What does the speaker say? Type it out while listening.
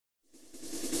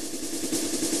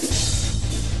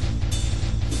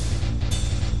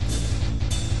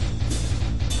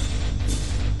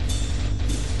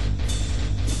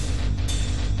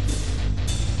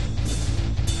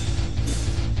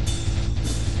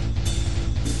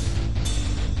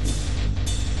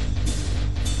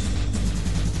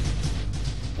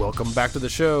Welcome back to the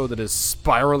show that is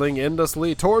spiraling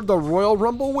endlessly toward the Royal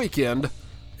Rumble weekend.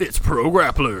 It's Pro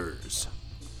Grapplers.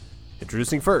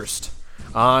 Introducing first,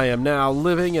 I am now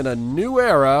living in a new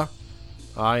era.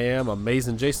 I am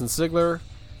Amazing Jason Sigler,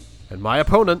 and my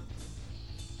opponent,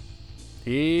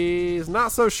 he's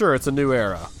not so sure it's a new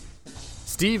era.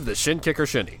 Steve the Shin Kicker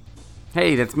Shinny.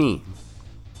 Hey, that's me.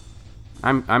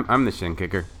 I'm the Shin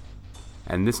Kicker,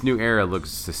 and this new era looks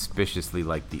suspiciously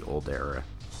like the old era.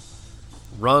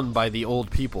 Run by the old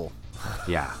people.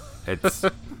 Yeah, it's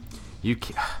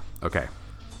okay.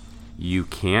 You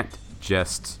can't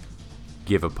just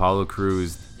give Apollo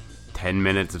Crews 10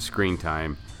 minutes of screen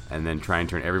time and then try and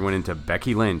turn everyone into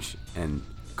Becky Lynch and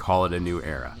call it a new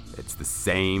era. It's the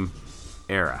same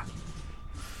era.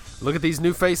 Look at these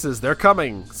new faces. They're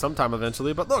coming sometime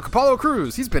eventually. But look, Apollo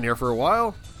Crews, he's been here for a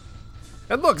while.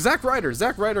 And look, Zack Ryder.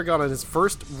 Zack Ryder got on his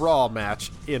first Raw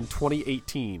match in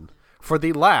 2018 for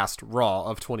the last Raw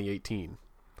of 2018.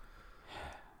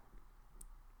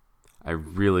 I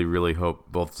really, really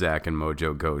hope both Zack and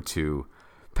Mojo go to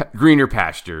greener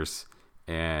pastures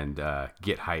and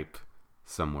get hype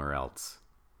somewhere else.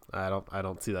 I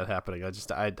don't see that happening.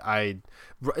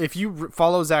 If you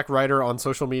follow Zack Ryder on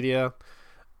social media,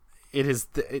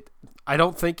 I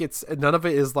don't think none of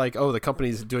it is like, oh, the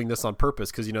company's doing this on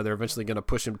purpose because, you know, they're eventually going to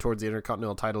push him towards the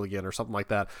Intercontinental title again or something like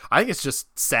that. I think it's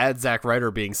just sad Zack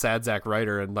Ryder being sad Zack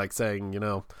Ryder and like saying, you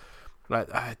know,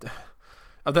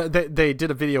 they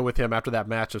did a video with him after that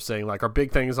match of saying like our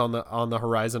big thing is on the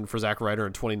horizon for Zack Ryder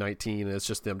in 2019, and it's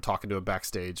just them talking to him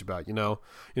backstage about, you know,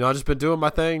 I've just been doing my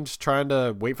thing, just trying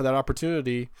to wait for that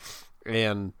opportunity.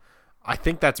 And I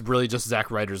think that's really just Zack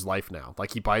Ryder's life now.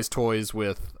 Like, he buys toys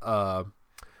with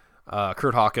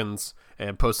Kurt Hawkins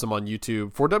and posts them on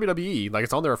YouTube for WWE. Like,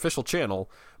 it's on their official channel,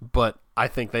 but I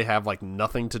think they have like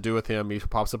nothing to do with him. He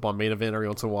pops up on Main Event every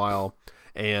once in a while,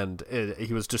 and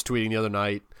he was just tweeting the other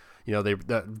night. You know,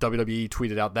 WWE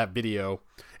tweeted out that video,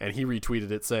 and he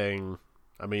retweeted it saying,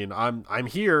 I mean, I'm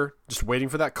here just waiting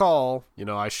for that call. You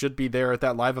know, I should be there at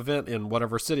that live event in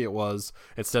whatever city it was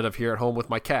instead of here at home with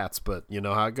my cats, but you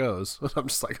know how it goes. I'm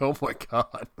just like, oh my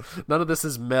God. None of this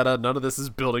is meta. None of this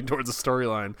is building towards a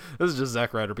storyline. This is just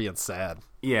Zack Ryder being sad.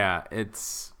 Yeah,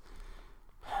 it's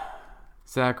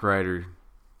Zack Ryder.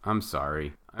 I'm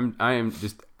sorry. I am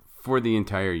just, for the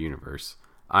entire universe,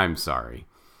 I'm sorry.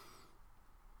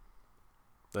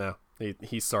 Yeah,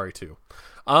 he's sorry too.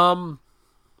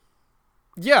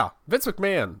 Yeah, Vince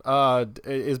McMahon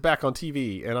is back on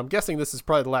TV, and I'm guessing this is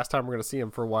probably the last time we're going to see him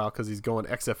for a while because he's going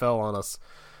XFL on us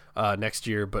next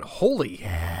year. But holy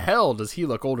hell, does he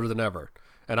look older than ever?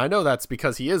 And I know that's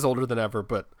because he is older than ever,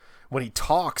 but when he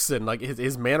talks and like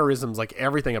his mannerisms, like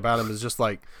everything about him is just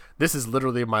like, this is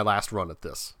literally my last run at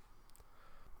this.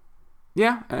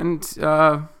 Yeah, and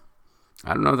I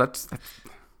don't know.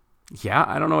 Yeah,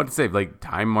 I don't know what to say. Like,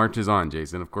 time marches on,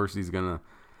 Jason. Of course, he's gonna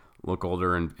look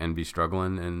older and be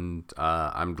struggling, and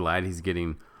I'm glad he's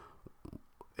getting.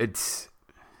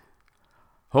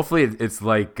 Hopefully it's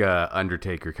like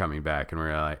Undertaker coming back, and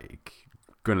we're like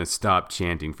gonna stop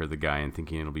chanting for the guy and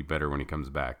thinking it'll be better when he comes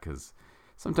back. Because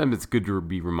sometimes it's good to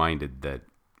be reminded that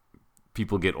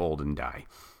people get old and die.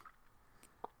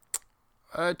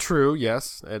 True.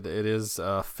 Yes, it is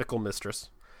fickle mistress,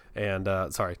 and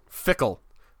fickle.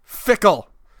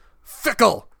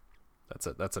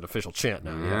 That's an official chant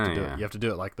now. You have to do it. You have to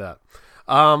do it like that.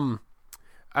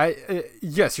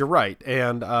 Yes, you're right,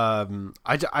 and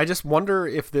I just wonder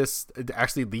if this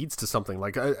actually leads to something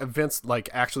like Vince, like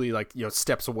actually, like, you know,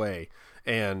 steps away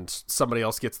and somebody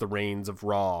else gets the reins of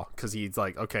Raw because he's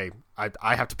like, okay,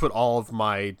 I have to put all of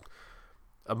my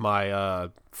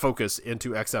focus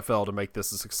into XFL to make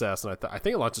this a success, and I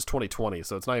think it launches 2020,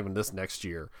 so it's not even this next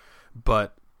year,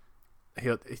 but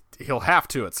he'll have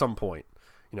to at some point.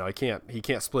 You know, he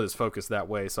can't split his focus that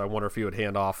way, so I wonder if he would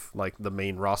hand off like the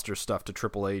main roster stuff to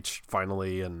Triple H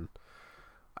finally, and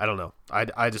I don't know.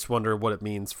 I just wonder what it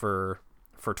means for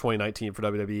 2019 for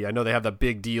WWE. I know they have that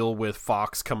big deal with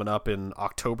Fox coming up in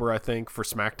October, I think, for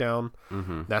SmackDown.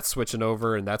 Mm-hmm. That's switching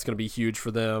over, and that's going to be huge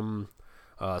for them,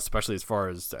 especially as far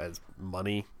as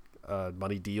money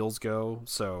deals go.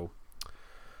 So,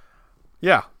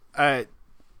 yeah, it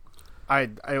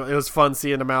was fun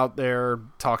seeing them out there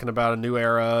talking about a new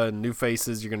era and new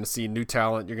faces. You're going to see new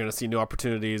talent. You're going to see new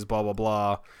opportunities, blah, blah,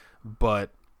 blah.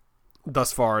 But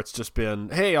thus far, it's just been,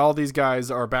 hey, all these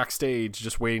guys are backstage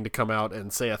just waiting to come out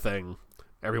and say a thing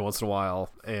every once in a while.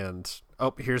 And,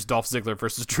 oh, here's Dolph Ziggler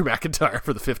versus Drew McIntyre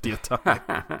for the 50th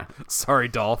time. Sorry,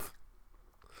 Dolph.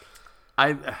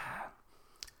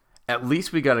 At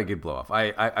least we got a good blow off.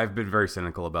 I've been very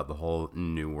cynical about the whole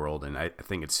new world, and I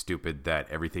think it's stupid that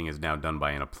everything is now done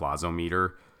by an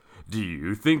applausometer Do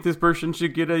you think this person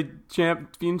should get a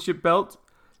championship belt?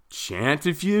 Chant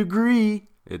if you agree.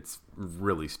 It's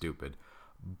really stupid.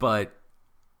 But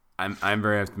I'm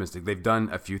very optimistic. They've done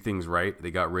a few things right.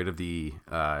 They got rid of the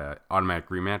automatic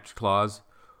rematch clause,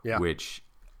 which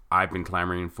I've been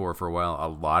clamoring for a while. A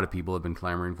lot of people have been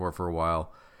clamoring for a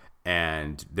while.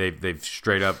 And they've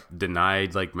straight up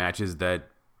denied like matches that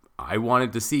I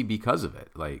wanted to see because of it.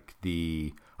 Like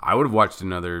I would have watched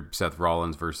another Seth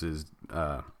Rollins versus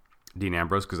Dean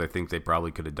Ambrose because I think they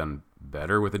probably could have done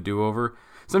better with a do-over.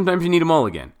 Sometimes you need a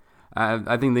mulligan.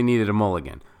 I think they needed a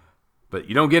mulligan. But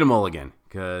you don't get a mulligan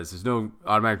because there's no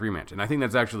automatic rematch. And I think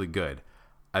that's actually good.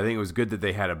 I think it was good that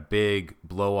they had a big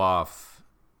blow-off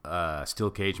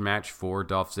steel cage match for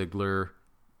Dolph Ziggler,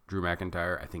 Drew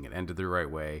McIntyre. I think it ended the right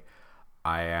way.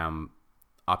 I am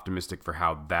optimistic for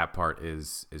how that part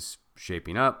is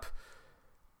shaping up.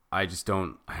 I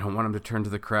don't want them to turn to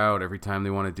the crowd every time they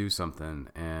want to do something,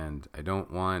 and I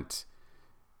don't want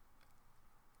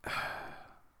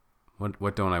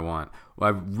what don't I want? What I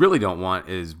really don't want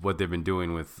is what they've been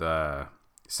doing with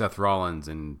Seth Rollins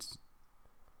and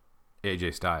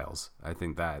AJ Styles. I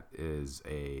think that is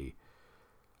a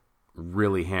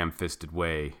really ham-fisted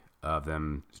way of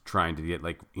them trying to get,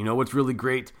 like, you know what's really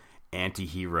great?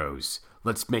 Anti-heroes.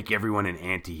 Let's make everyone an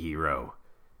anti-hero.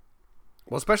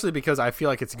 Well, especially because I feel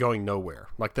like it's going nowhere.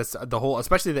 Like this, the whole,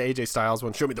 especially the AJ Styles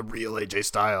one. Show me the real AJ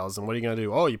Styles, and what are you gonna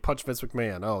do? Oh, you punch Vince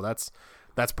McMahon. Oh, that's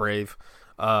brave.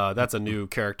 That's a new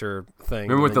character thing.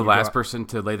 Remember what the last person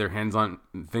to lay their hands on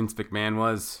Vince McMahon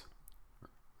was,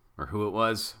 or who it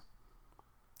was?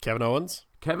 Kevin Owens.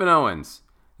 Kevin Owens,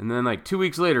 and then like 2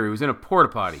 weeks later, he was in a porta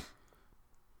potty,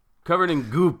 covered in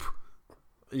goop.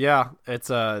 Yeah, it's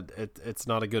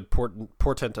not a good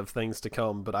portent of things to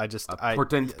come. But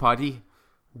portent potty.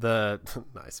 The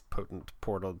nice portent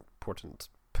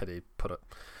petty put it.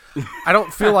 I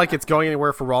don't feel like it's going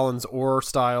anywhere for Rollins or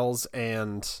Styles,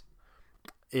 and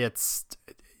it's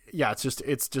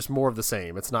just more of the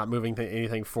same. It's not moving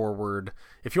anything forward.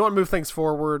 If you want to move things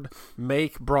forward,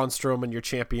 make Braun Strowman your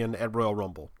champion at Royal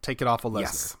Rumble. Take it off of Lesnar.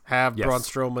 Yes. Have Braun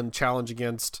Strowman challenge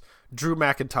against Drew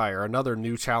McIntyre, another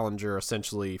new challenger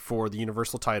essentially for the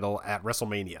Universal title at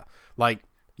WrestleMania. Like,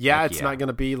 it's not going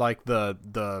to be like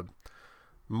the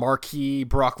marquee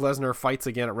Brock Lesnar fights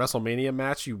again at WrestleMania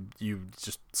match you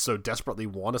just so desperately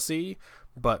want to see,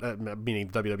 but meaning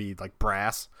WWE like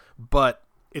brass, but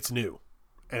it's new.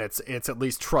 And it's at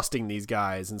least trusting these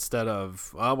guys instead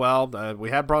of, we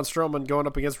had Braun Strowman going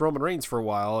up against Roman Reigns for a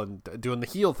while and doing the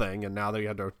heel thing, and now we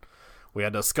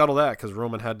had to scuttle that because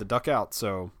Roman had to duck out.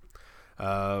 So,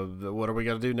 what are we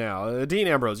gonna do now? Dean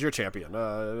Ambrose, you're champion.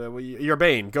 You're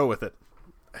Bane. Go with it.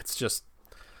 It's just,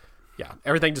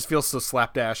 everything just feels so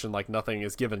slapdash and like nothing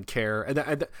is given care.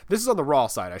 And this is on the Raw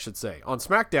side, I should say. On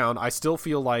SmackDown, I still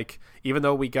feel like even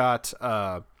though we got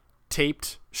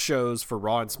taped shows for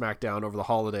Raw and SmackDown over the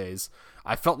holidays,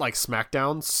 I felt like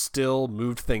SmackDown still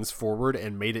moved things forward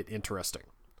and made it interesting.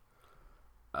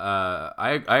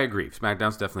 I agree.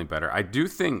 SmackDown's definitely better. I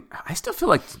still feel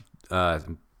like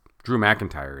Drew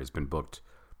McIntyre has been booked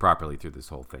properly through this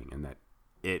whole thing, and that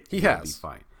he will be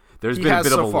fine. There's been a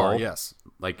bit of a lull. Yes.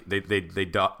 Like they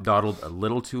dawdled a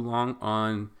little too long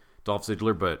on Dolph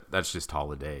Ziggler, but that's just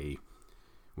holiday.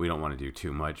 We don't want to do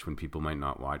too much when people might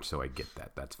not watch, so I get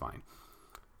that. That's fine.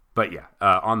 But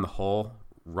on the whole,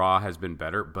 Raw has been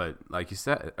better. But like you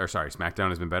said, SmackDown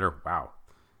has been better. Wow,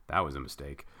 that was a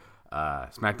mistake.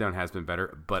 SmackDown has been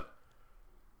better, but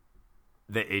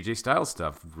the AJ Styles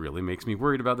stuff really makes me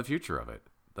worried about the future of it.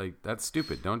 Like, that's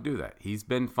stupid. Don't do that. He's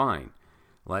been fine.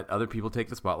 Let other people take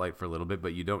the spotlight for a little bit,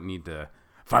 but you don't need to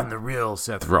find the real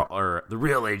Seth Rollins or the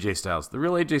real AJ Styles. The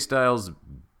real AJ Styles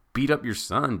beat up your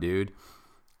son, dude.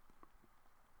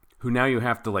 Who now you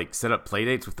have to like set up play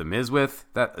dates with The Miz with.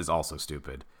 That is also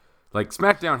stupid. Like,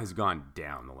 SmackDown has gone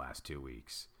down the last 2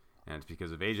 weeks, and it's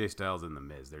because of AJ Styles and The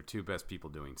Miz. They're two best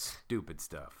people doing stupid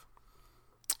stuff.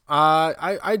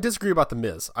 I disagree about The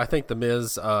Miz. I think The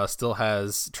Miz still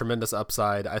has tremendous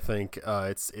upside. I think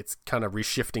it's kind of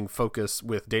reshifting focus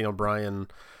with Daniel Bryan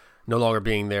no longer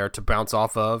being there to bounce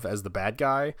off of as the bad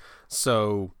guy.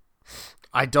 So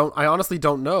I honestly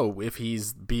don't know if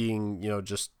he's being,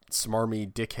 just smarmy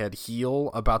dickhead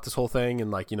heel about this whole thing and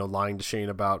like, lying to Shane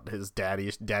about his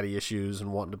daddy issues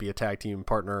and wanting to be a tag team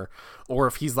partner, or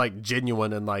if he's like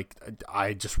genuine and like,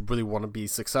 I just really want to be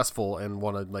successful and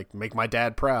want to like make my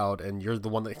dad proud, and you're the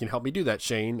one that can help me do that,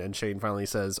 Shane. And Shane finally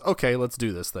says, okay, let's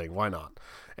do this thing. Why not?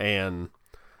 And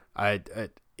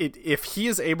if he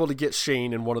is able to get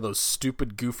Shane in one of those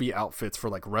stupid goofy outfits for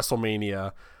like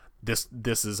WrestleMania,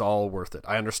 this is all worth it.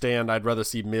 I understand I'd rather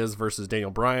see Miz versus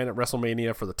Daniel Bryan at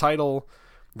WrestleMania for the title,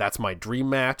 that's my dream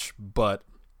match. But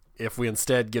if we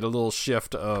instead get a little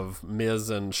shift of Miz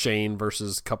and Shane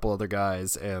versus a couple other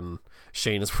guys, and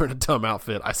Shane is wearing a dumb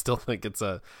outfit, I still think it's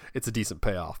a decent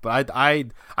payoff. But I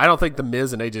don't think the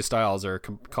Miz and AJ Styles are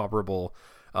comparable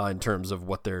in terms of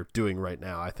what they're doing right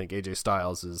now. I think AJ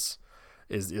Styles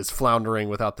is floundering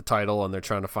without the title, and they're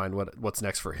trying to find what's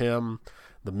next for him.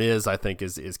 The Miz, I think,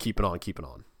 is keeping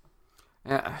on.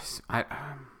 Yeah,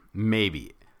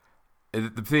 maybe.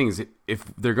 The thing is, if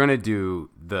they're going to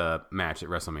do the match at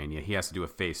WrestleMania, he has to do a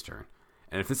face turn.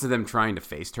 And if this is them trying to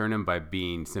face turn him by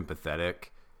being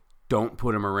sympathetic, don't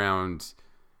put him around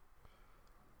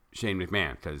Shane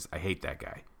McMahon, because I hate that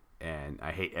guy. And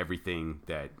I hate everything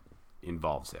that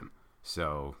involves him.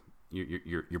 So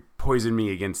you're poisoning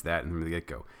me against that from the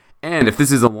get-go. And if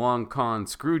this is a long con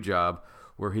screw job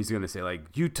where he's going to say,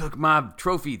 like, you took my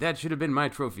trophy, that should have been my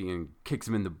trophy, and kicks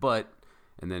him in the butt,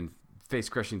 and then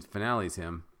face-crushing finales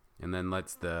him, and then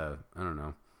lets the, I don't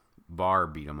know, bar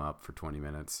beat him up for 20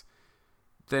 minutes,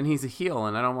 then he's a heel,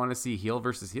 and I don't want to see heel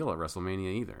versus heel at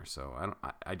WrestleMania either. So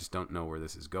I just don't know where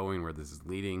this is going, where this is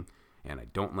leading, and I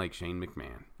don't like Shane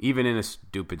McMahon, even in a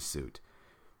stupid suit.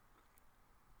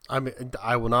 I mean,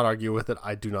 I will not argue with it.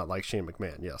 I do not like Shane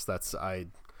McMahon. Yes, I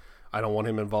don't want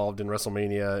him involved in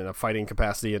WrestleMania in a fighting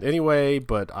capacity in any way,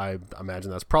 but I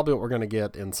imagine that's probably what we're going to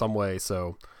get in some way.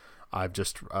 So I've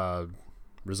just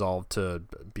resolved to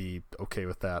be okay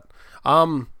with that.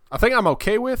 I think I'm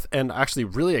okay with and actually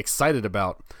really excited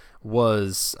about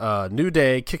was New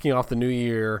Day kicking off the new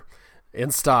year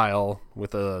in style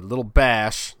with a little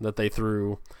bash that they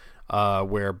threw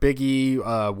where Big E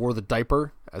wore the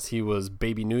diaper as he was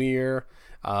Baby New Year,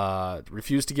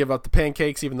 refused to give up the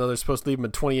pancakes even though they're supposed to leave him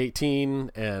in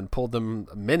 2018, and pulled them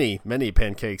many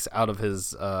pancakes out of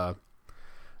his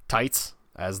tights.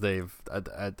 As they've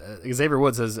Xavier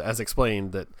Woods has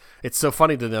explained that it's so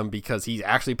funny to them because he's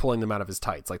actually pulling them out of his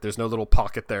tights. Like, there's no little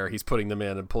pocket there he's putting them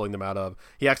in and pulling them out of.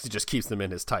 He actually just keeps them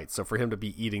in his tights. So for him to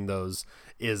be eating those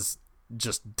is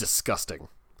just disgusting.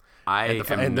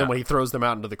 And then when he throws them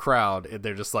out into the crowd,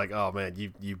 they're just like, oh man,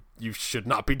 you should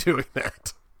not be doing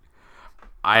that.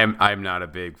 I'm not a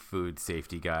big food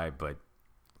safety guy, but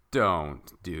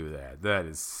don't do that. That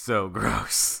is so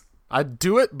gross. I'd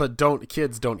do it, but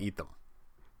kids don't eat them.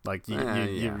 Like you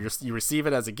receive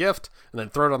it as a gift and then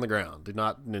throw it on the ground. Do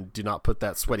not put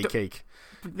that sweaty cake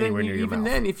anywhere near your mouth. Even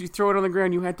then, if you throw it on the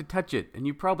ground, you had to touch it, and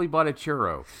you probably bought a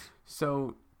churro.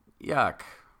 So, yuck.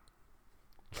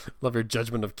 Love your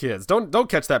judgment of kids. Don't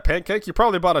catch that pancake. You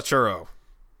probably bought a churro.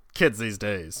 Kids these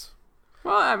days.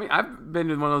 Well, I mean, I've been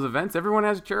to one of those events. Everyone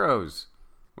has churros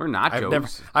or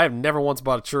nachos. I have never once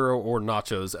bought a churro or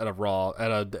nachos at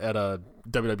a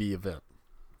WWE event.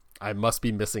 I must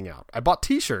be missing out. I bought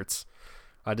T-shirts.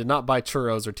 I did not buy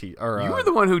churros or you were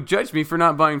the one who judged me for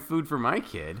not buying food for my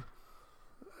kid.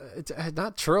 It's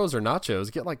not churros or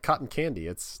nachos. Get like cotton candy.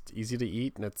 It's easy to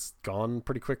eat and it's gone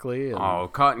pretty quickly. Oh,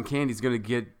 cotton candy's gonna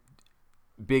get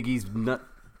Biggie's nut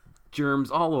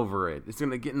germs all over it. It's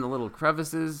gonna get in the little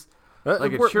crevices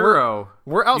like a churro.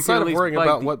 We're outside of worrying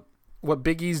about what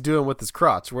Big E's doing with his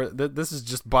crotch. This is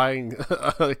just buying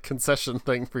a concession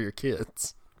thing for your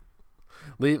kids.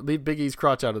 Leave Big E's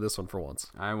crotch out of this one for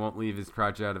once. I won't leave his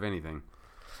crotch out of anything.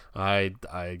 I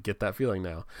get that feeling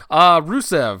now.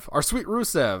 Rusev, our sweet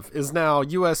Rusev, is now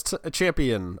U.S.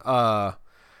 champion.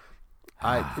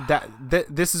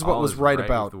 This is what was right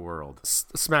about the world.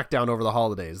 SmackDown over the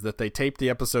holidays, that they taped the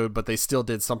episode, but they still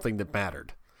did something that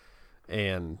mattered.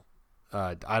 And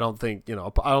I don't think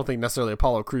necessarily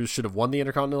Apollo Crews should have won the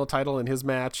Intercontinental title in his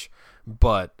match,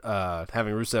 but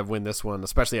having Rusev win this one,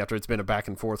 especially after it's been a back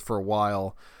and forth for a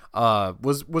while,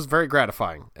 was very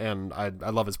gratifying. And I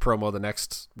love his promo the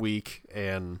next week,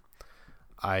 and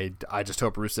I just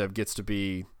hope Rusev gets to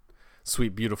be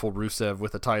sweet, beautiful Rusev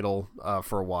with a title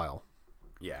for a while.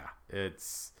 Yeah,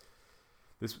 this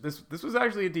was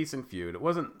actually a decent feud. It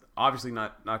wasn't obviously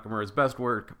not Nakamura's best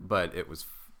work, but it was,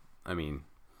 I mean,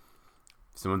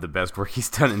 some of the best work he's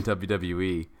done in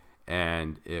WWE,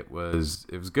 and it was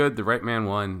good. The right man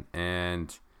won,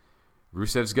 and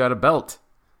Rusev's got a belt,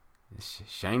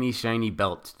 shiny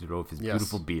belt to go with his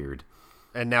beautiful beard.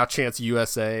 And now chants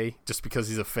USA just because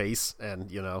he's a face, and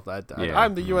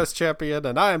I'm the US champion,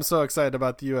 and I am so excited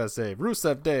about the USA.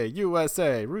 Rusev Day,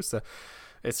 USA, Rusev.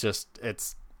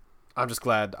 I'm just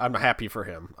glad. I'm happy for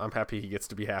him. I'm happy he gets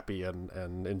to be happy and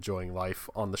enjoying life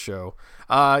on the show.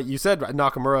 You said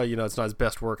Nakamura, it's not his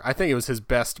best work. I think it was his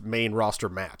best main roster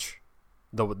match,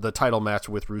 the title match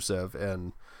with Rusev.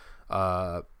 And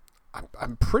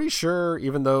I'm pretty sure,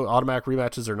 even though automatic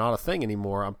rematches are not a thing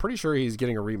anymore, I'm pretty sure he's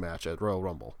getting a rematch at Royal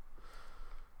Rumble.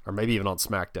 Or maybe even on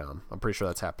SmackDown. I'm pretty sure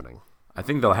that's happening. I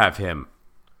think they'll have him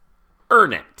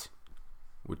earn it,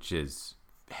 which is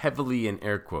heavily in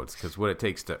air quotes, because what it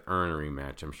takes to earn a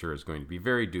rematch, I'm sure, is going to be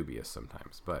very dubious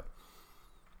sometimes. But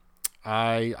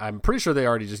I'm pretty sure they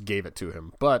already just gave it to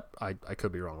him, but I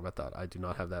could be wrong about that. I do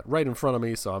not have that right in front of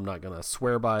me, so I'm not going to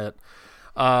swear by it.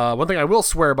 One thing I will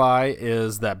swear by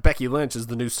is that Becky Lynch is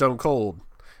the new Stone Cold,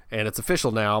 and it's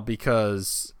official now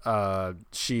because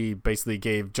she basically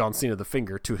gave John Cena the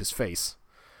finger to his face.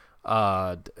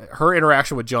 Her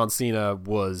interaction with John Cena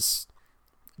was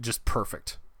just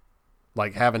perfect.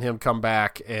 Like having him come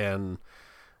back and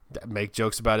make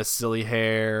jokes about his silly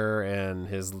hair and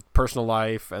his personal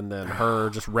life, and then her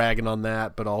just ragging on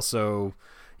that, but also,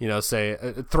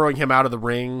 throwing him out of the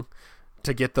ring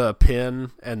to get the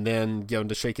pin, and then get him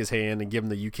to shake his hand and give him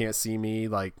the "you can't see me,"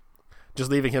 like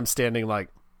just leaving him standing like,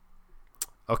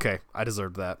 okay, I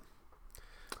deserved that.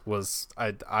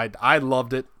 I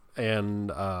loved it,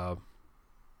 and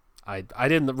I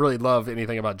didn't really love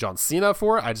anything about John Cena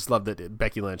for it. I just loved that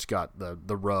Becky Lynch got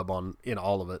the rub in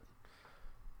all of it.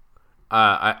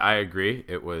 I agree.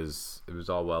 It was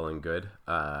all well and good.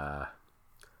 I'm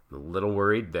a little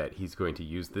worried that he's going to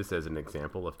use this as an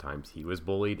example of times he was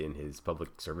bullied in his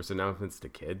public service announcements to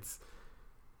kids.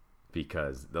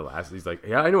 Because he's like,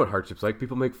 yeah, I know what hardship's like.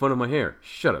 People make fun of my hair.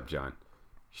 Shut up, John.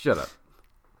 Shut up.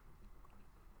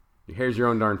 Your hair's your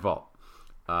own darn fault.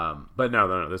 But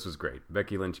no, this was great.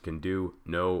 Becky Lynch can do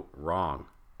no wrong.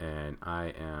 And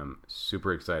I am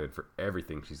super excited for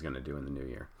everything she's going to do in the new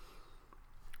year.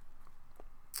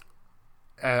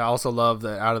 I also love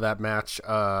that out of that match,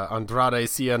 Andrade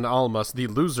Cien Almas, the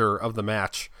loser of the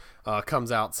match,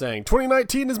 comes out saying,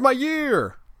 2019 is my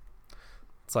year.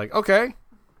 It's like, okay,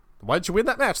 why'd you win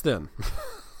that match then?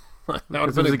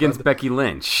 Because it was against Becky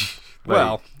Lynch.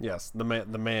 Well, yes, the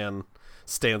man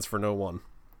stands for no one.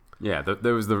 Yeah,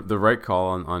 there was the right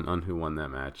call on who won that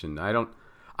match, and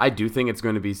I do think it's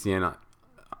going to be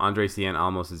Andre Cien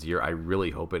Almas' year. I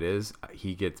really hope it is.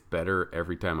 He gets better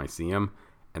every time I see him,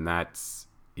 and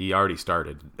he already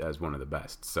started as one of the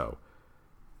best. So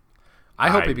I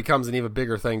hope he becomes an even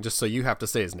bigger thing, just so you have to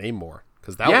say his name more,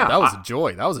 because that was a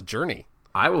joy. That was a journey.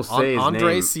 I will say his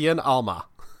Andre name. Cien Alma.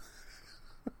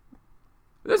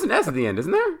 There's an S at the end,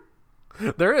 isn't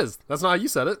there? There is. That's not how you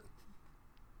said it.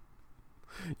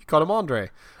 You called him Andre.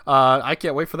 I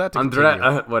can't wait for that to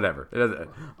continue. Whatever.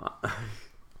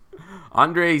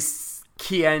 Andre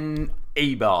Cien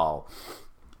Abel.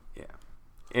 Yeah.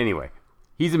 Anyway,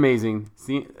 he's amazing.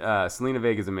 Selena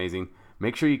Vega's amazing.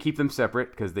 Make sure you keep them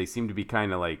separate, because they seem to be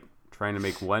kind of like trying to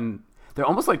make one. They're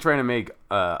almost like trying to make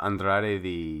Andrade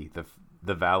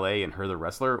the valet and her the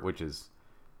wrestler, which is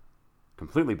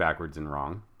completely backwards and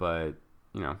wrong. But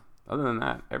other than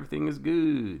that, everything is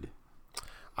good.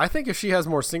 I think if she has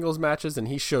more singles matches and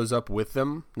he shows up with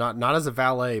them, not as a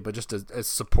valet, but just as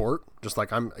support, just like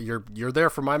you're there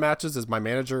for my matches as my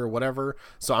manager or whatever,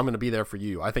 so I'm going to be there for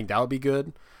you. I think that would be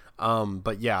good.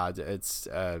 But yeah,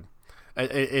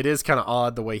 it is kind of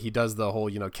odd the way he does the whole,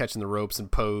 catching the ropes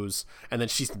and pose, and then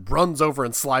she runs over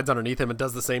and slides underneath him and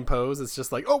does the same pose. It's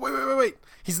just like, oh, wait,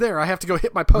 he's there. I have to go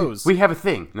hit my pose. We have a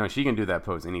thing. No, she can do that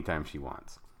pose anytime she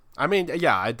wants. I mean,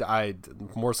 yeah, I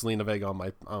more Selena Vega on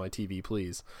my TV,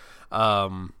 please.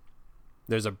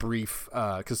 There's a brief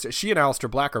because she and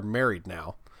Aleister Black are married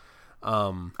now.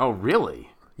 Oh,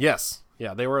 really? Yes,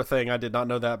 yeah, they were a thing. I did not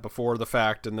know that before the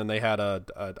fact, and then they had I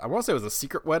want to say it was a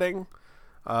secret wedding.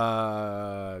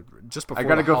 Just before I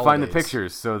gotta go holidays. find the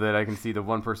pictures so that I can see the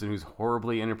one person who's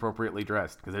horribly inappropriately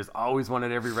dressed, because there's always one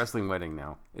at every wrestling wedding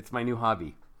now. It's my new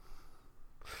hobby.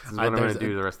 This is what I'm going to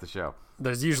do the rest of the show.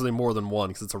 There's usually more than one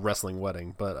because it's a wrestling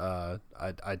wedding, but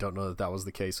I don't know that was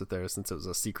the case with theirs since it was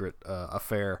a secret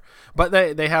affair. But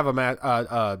they have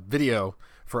a video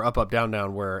for Up Up Down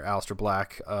Down where Aleister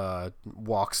Black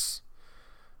walks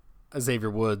Xavier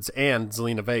Woods and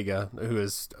Zelina Vega, who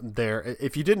is there.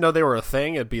 If you didn't know they were a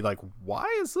thing, it'd be like, why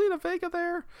is Zelina Vega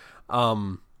there?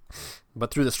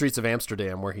 But through the streets of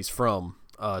Amsterdam, where he's from,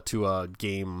 to a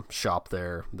game shop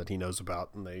there that he knows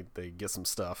about, and they get some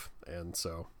stuff, and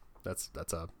so that's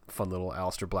a fun little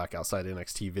Aleister Black outside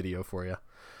NXT video for you.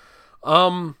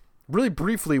 Really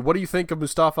briefly, what do you think of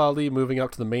Mustafa Ali moving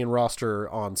up to the main roster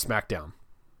on SmackDown?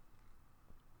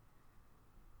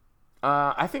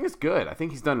 I think it's good. I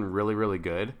think he's done really, really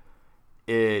good.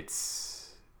 I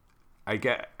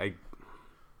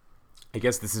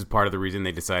guess this is part of the reason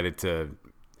they decided to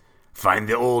find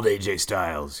the old AJ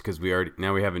Styles, because we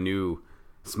have a new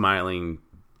smiling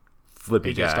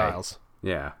flippy AJ guy. Styles.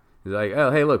 Yeah. He's like, oh,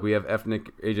 hey, look, we have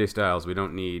ethnic AJ Styles. We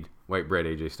don't need white bread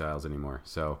AJ Styles anymore.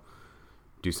 So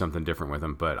do something different with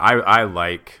him. But I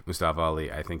like Mustafa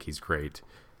Ali. I think he's great.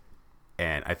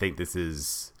 And I think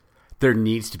there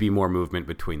needs to be more movement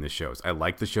between the shows. I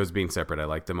like the shows being separate. I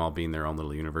like them all being their own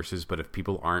little universes. But if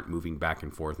people aren't moving back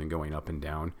and forth and going up and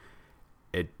down,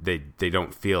 they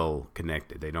don't feel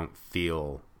connected. They don't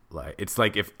feel like, it's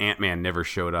like if Ant-Man never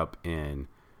showed up in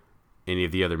any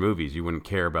of the other movies, you wouldn't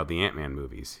care about the Ant-Man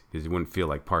movies because you wouldn't feel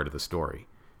like part of the story.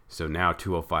 So now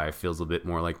 205 feels a bit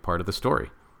more like part of the story.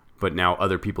 But now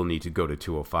other people need to go to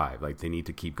 205. Like, they need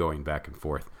to keep going back and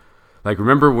forth. Like,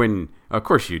 remember when, of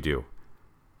course you do,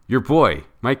 your boy,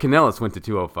 Mike Kanellis, went to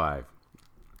 205.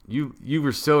 You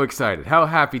were so excited. How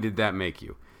happy did that make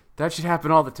you? That should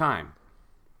happen all the time.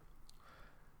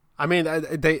 I mean,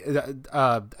 they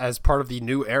as part of the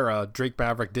new era, Drake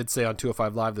Maverick did say on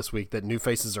 205 Live this week that new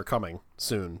faces are coming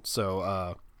soon.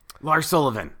 So Lars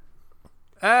Sullivan.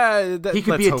 He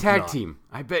could be a tag team.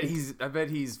 I bet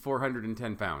he's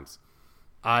 410 pounds.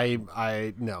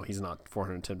 No, he's not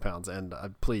 410 pounds. And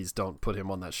please don't put him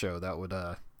on that show. That would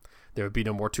there would be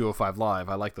no more 205 Live.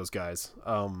 I like those guys.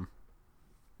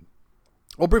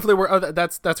 Well, briefly,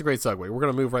 that's a great segue. We're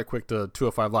going to move right quick to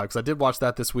 205 Live because I did watch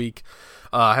that this week.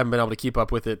 I haven't been able to keep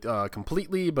up with it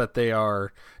completely, but they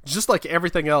are, just like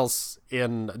everything else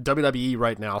in WWE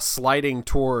right now, sliding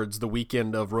towards the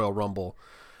weekend of Royal Rumble.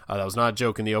 That was not a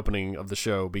joke in the opening of the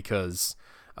show because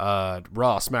Raw,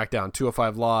 SmackDown,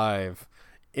 205 Live,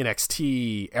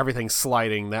 NXT, everything's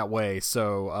sliding that way.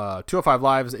 So 205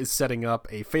 Live is setting up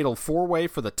a fatal 4-way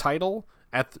for the title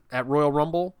at Royal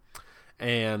Rumble.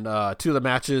 And two of the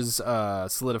matches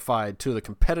solidified two of the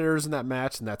competitors in that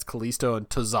match, and that's Kalisto and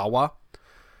Tozawa.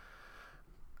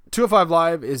 205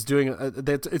 Live is doing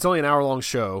it's only an hour-long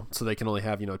show, so they can only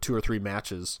have 2 or 3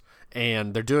 matches.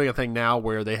 And they're doing a thing now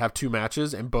where they have 2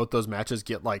 matches, and both those matches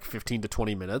get like 15 to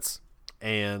 20 minutes.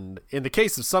 And in the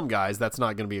case of some guys, that's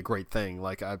not going to be a great thing.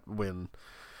 Like when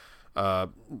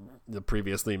the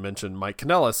previously mentioned Mike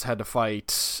Kanellis had to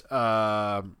fight.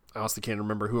 I honestly can't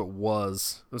remember who it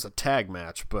was. It was a tag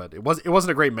match, but it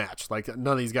wasn't a great match. Like,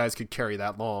 none of these guys could carry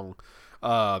that long,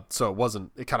 so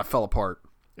it kind of fell apart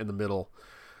in the middle.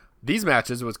 These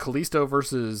matches, it was Kalisto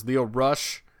versus Leo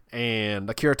Rush and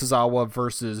Akira Tozawa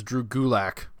versus Drew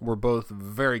Gulak, were both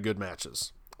very good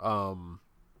matches.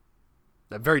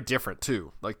 Very different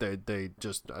too. Like they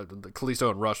just Kalisto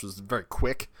and Rush was very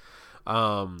quick.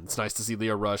 It's nice to see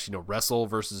Leo Rush, wrestle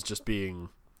versus just being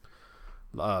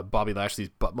Bobby Lashley's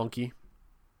butt monkey.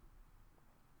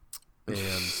 And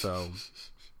so,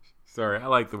 sorry, I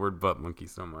like the word butt monkey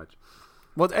so much.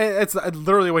 Well, it's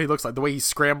literally what he looks like. The way he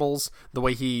scrambles, the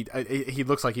way he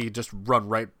looks like he could just run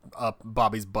right up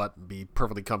Bobby's butt and be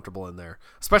perfectly comfortable in there.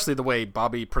 Especially the way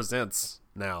Bobby presents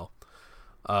now.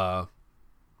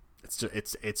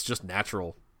 It's just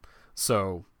natural.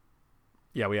 So,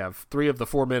 yeah, we have 3 of the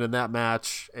 4 men in that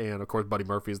match, and of course Buddy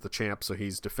Murphy is the champ, so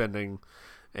he's defending.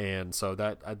 And so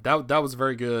that was a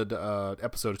very good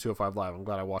episode of 205 Live. I'm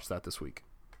glad I watched that this week.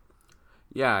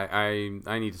 Yeah,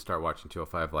 I need to start watching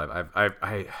 205 Live.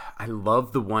 I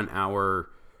love the 1 hour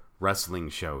wrestling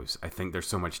shows. I think they're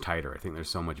so much tighter. I think they're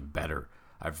so much better.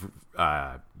 I've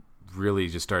really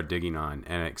just started digging on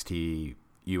NXT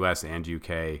US and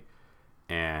UK,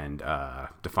 and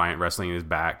Defiant Wrestling is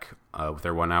back with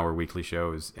their 1 hour weekly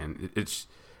shows, and it's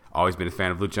always been a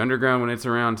fan of Lucha Underground when it's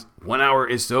around. 1 hour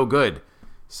is so good.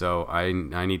 So I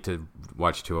need to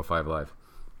watch 205 Live.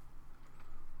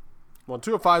 Well,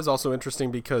 205 is also interesting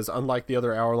because unlike the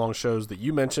other hour-long shows that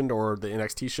you mentioned or the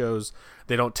NXT shows,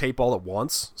 they don't tape all at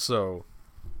once. So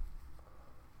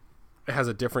it has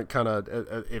a different kind of...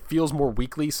 It feels more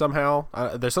weekly somehow.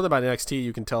 There's something about NXT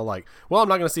you can tell, like, well, I'm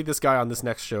not going to see this guy on this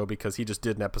next show because he just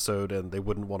did an episode and they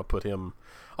wouldn't want to put him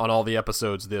on all the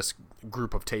episodes, this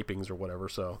group of tapings or whatever.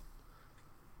 So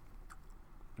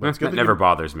that never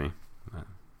bothers me.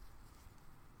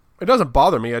 It doesn't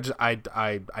bother me.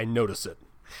 I notice it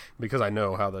because I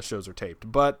know how the shows are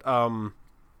taped. But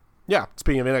yeah,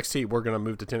 speaking of NXT, we're gonna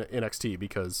move to NXT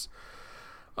because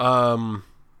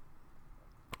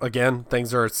again,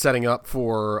 things are setting up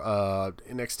for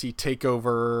NXT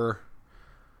Takeover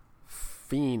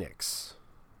Phoenix.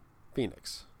 I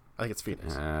think it's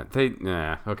Phoenix.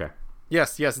 Okay.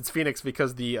 Yes, it's Phoenix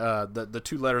because the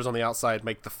 2 letters on the outside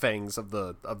make the fangs of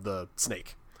the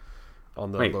snake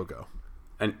on the logo.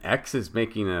 An X is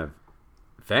making a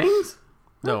fangs?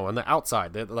 No, on the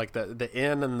outside, like the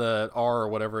N and the R or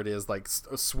whatever it is, like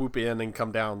swoop in and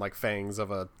come down like fangs of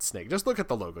a snake. Just look at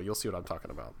the logo; you'll see what I'm talking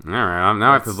about. All right,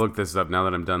 now I have to look this up. Now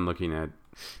that I'm done looking at,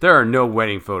 there are no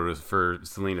wedding photos for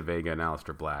Selena Vega and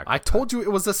Aleister Black. I told you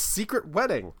it was a secret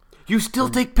wedding. You still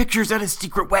take pictures at a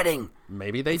secret wedding.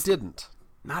 Maybe they didn't.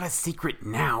 Not a secret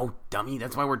now, dummy.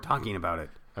 That's why we're talking about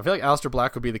it. I feel like Aleister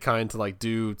Black would be the kind to like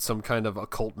do some kind of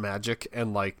occult magic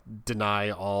and like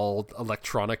deny all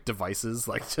electronic devices.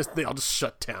 Like they all just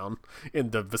shut down in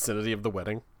the vicinity of the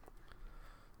wedding.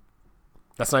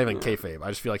 That's not even kayfabe. I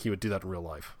just feel like he would do that in real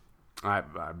life.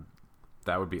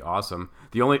 That would be awesome.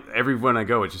 Everyone I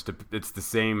go, it's the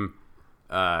same.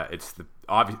 It's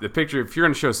the picture. If you're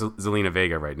going to show Zelina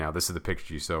Vega right now, this is the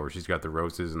picture you saw where she's got the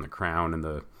roses and the crown and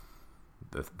the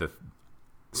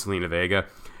Zelina Vega,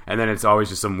 and then it's always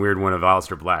just some weird one of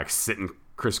Aleister Black sitting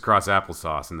crisscross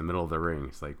applesauce in the middle of the ring.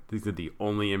 It's like these are the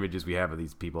only images we have of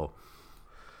these people.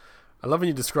 I love when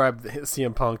you describe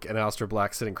CM Punk and Aleister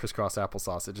Black sitting crisscross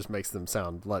applesauce. It just makes them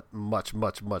sound much,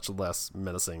 much, much less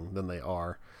menacing than they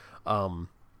are. You're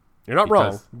not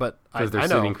wrong, but I know. Because they're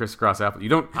sitting crisscross apple.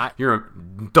 You're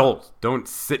an adult. Don't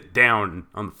sit down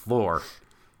on the floor.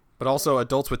 But also,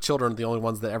 adults with children are the only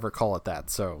ones that ever call it that.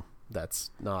 So that's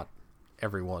not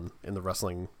everyone in the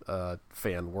wrestling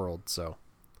fan world. So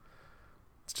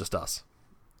it's just us.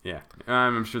 Yeah,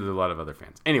 I'm sure there's a lot of other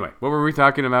fans. Anyway, what were we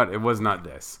talking about? It was not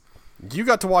this. You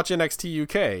got to watch NXT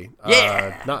UK.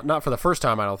 Yeah. Not for the first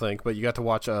time, I don't think, but you got to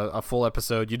watch a full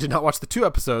episode. You did not watch the 2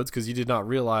 episodes because you did not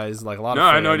realize, like a lot of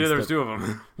fans, I had no idea there was 2 of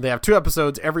them. They have 2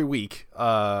 episodes every week.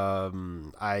 I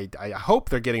hope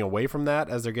they're getting away from that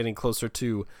as they're getting closer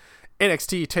to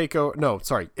NXT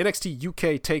NXT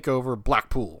UK Takeover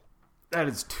Blackpool. That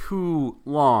is too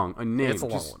long a name. It's a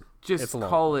long one. Just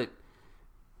call it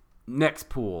Next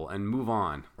Pool and move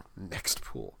on. Next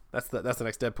Pool. That's the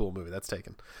next Deadpool movie. That's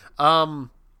taken. So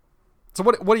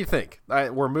what do you think?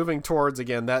 We're moving towards,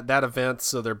 again, that event,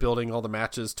 so they're building all the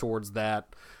matches towards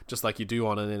that, just like you do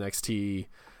on an NXT.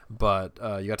 But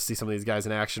you got to see some of these guys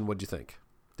in action. What did you think?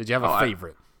 Did you have a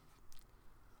favorite?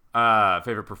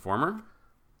 Favorite performer?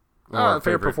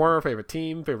 Favorite performer, favorite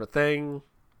team, favorite thing?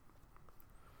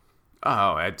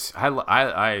 Oh,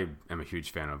 I am a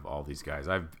huge fan of all these guys.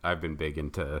 I've been big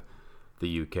into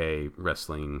the UK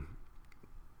wrestling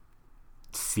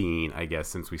scene, I guess,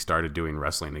 since we started doing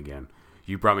wrestling again.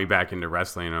 You brought me back into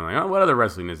wrestling, and I'm like, oh, what other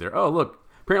wrestling is there? Oh, look,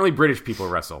 apparently British people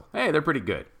wrestle. Hey, they're pretty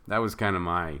good. That was kind of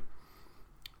my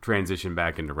transition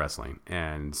back into wrestling.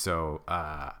 And so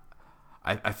I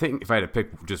think if I had to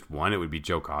pick just one, it would be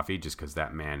Joe Coffey, just because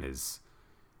that man is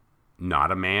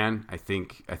not a man. I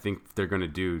think they're going to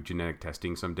do genetic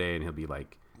testing someday, and he'll be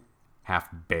like half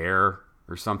bear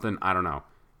or something. I don't know.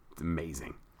 It's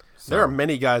amazing. So, there are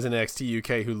many guys in NXT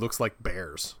UK who looks like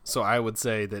bears. So I would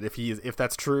say that if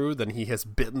that's true, then he has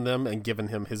bitten them and given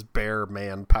him his bear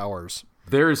man powers.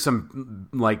 There is some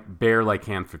like bear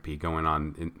lycanthropy going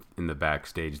on in the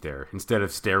backstage there. Instead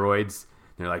of steroids,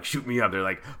 they're like, shoot me up. They're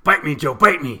like, bite me, Joe,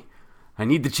 bite me. I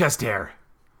need the chest hair.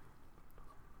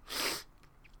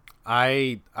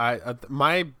 Right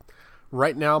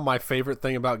now, my favorite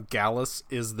thing about Gallus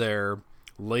is their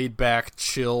laid back,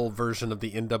 chill version of the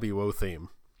NWO theme.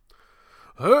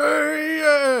 Hey,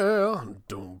 yeah.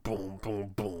 Boom, boom,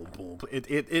 boom, boom, boom.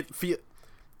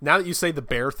 Now that you say the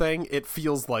bear thing, it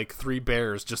feels like 3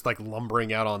 bears just like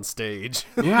lumbering out on stage.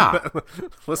 Yeah.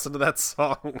 Listen to that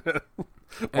song.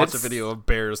 Watch a video of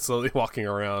bears slowly walking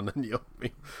around, and you'll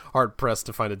be hard pressed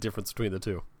to find a difference between the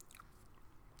two.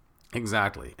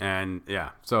 Exactly. And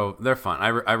yeah, so they're fun.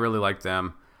 I really like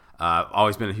them.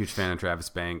 Always been a huge fan of Travis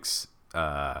Banks.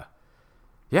 A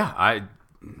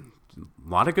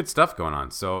lot of good stuff going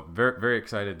on. So very, very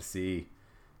excited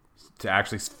to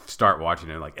actually start watching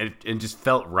it. Like, it just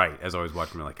felt right as I was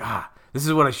watching it. Like, this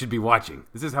is what I should be watching.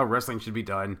 This is how wrestling should be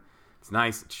done. It's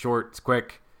nice. It's short. It's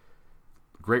quick.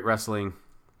 Great wrestling.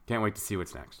 Can't wait to see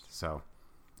what's next.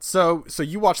 So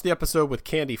you watched the episode with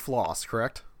Candy Floss,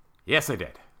 correct? Yes, I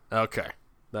did. Okay.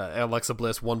 Alexa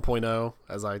Bliss 1.0,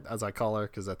 as I call her,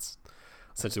 because that's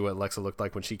essentially what Alexa looked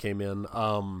like when she came in.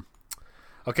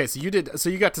 Okay, so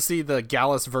you got to see the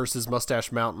Gallus versus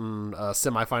Mustache Mountain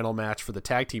semifinal match for the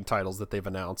tag team titles that they've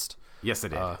announced. Yes, I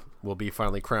did. Will be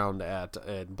finally crowned at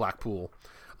Blackpool.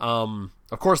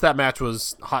 Of course, that match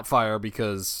was hot fire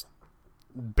because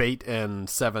Bate and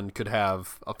Seven could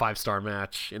have a 5-star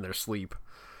match in their sleep,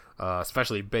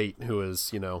 especially Bate, who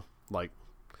is like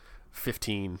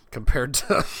 15 compared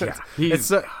to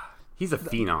he's a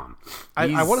phenom.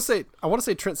 I want to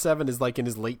say Trent Seven is like in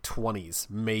his late 20s,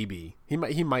 maybe. He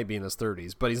might be in his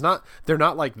 30s, but he's not. They're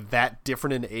not like that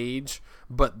different in age,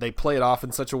 but they play it off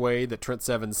in such a way that Trent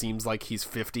Seven seems like he's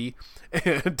 50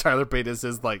 and Tyler Bate is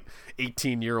his like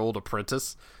 18-year-old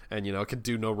apprentice, and can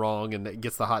do no wrong and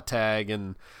gets the hot tag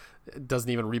and doesn't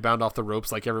even rebound off the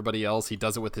ropes like everybody else. He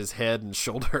does it with his head and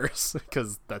shoulders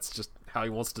because that's just how he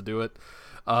wants to do it.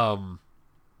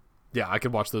 Yeah, I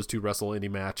could watch those 2 wrestle any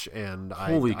match, and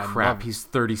holy crap, he's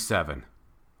 37.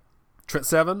 Trent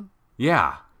Seven?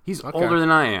 Yeah, he's Okay. older than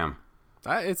I am.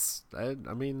 I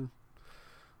mean,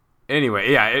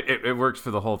 Anyway, yeah, it works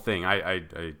for the whole thing. I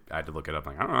had to look it up.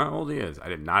 Like, I don't know how old he is. I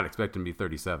did not expect him to be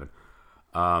 37.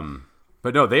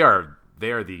 But no, they are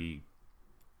the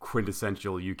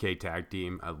quintessential UK tag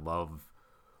team. I love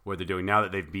what they're doing now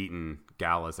that they've beaten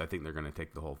Gallus. I think they're going to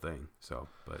take the whole thing. So,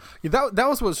 but yeah, that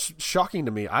was what's shocking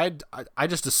to me. I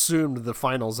just assumed the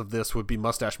finals of this would be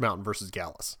Mustache Mountain versus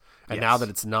Gallus, and now that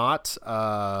it's not,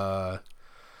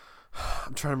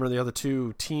 I'm trying to remember the other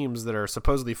two teams that are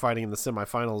supposedly fighting in the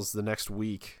semifinals the next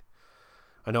week.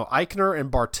 I know Eichner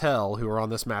and Bartel, who are on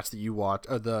this match that you watched,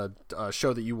 the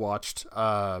show that you watched,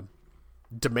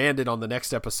 demanded on the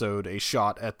next episode a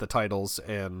shot at the titles,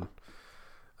 and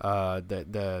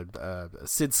the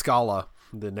Sid Scala,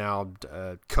 the now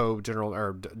co-general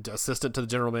or assistant to the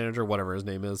general manager, whatever his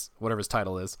name is, whatever his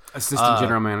title is, assistant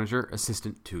general manager,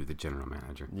 assistant to the general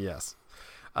manager. Yes.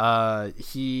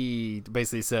 He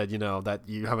basically said, that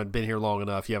you haven't been here long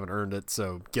enough, you haven't earned it,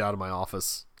 so get out of my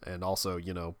office, and also,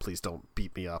 please don't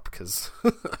beat me up, because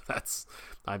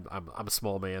I'm a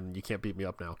small man, and you can't beat me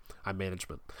up now. I'm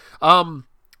management.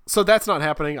 So that's not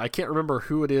happening. I can't remember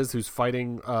who it is who's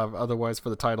fighting otherwise for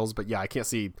the titles, but yeah, I can't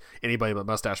see anybody but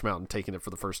Mustache Mountain taking it for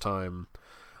the first time.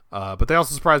 But they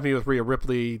also surprised me with Rhea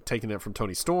Ripley taking it from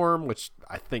Toni Storm, which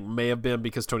I think may have been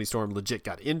because Toni Storm legit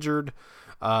got injured.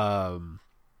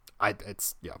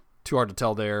 It's too hard to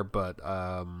tell there, but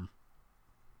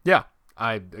yeah,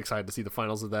 I'm excited to see the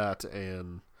finals of that,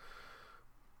 and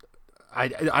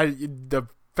the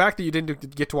fact that you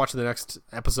didn't get to watch the next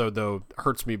episode though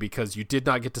hurts me because you did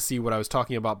not get to see what I was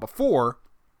talking about before,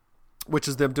 which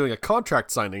is them doing a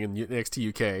contract signing in NXT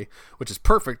UK, which is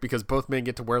perfect because both men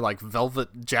get to wear like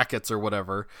velvet jackets or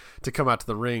whatever to come out to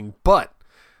the ring. But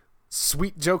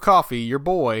Sweet Joe Coffey, your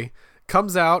boy,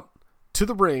 comes out to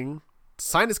the ring to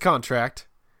sign his contract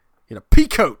in a pea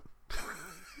coat.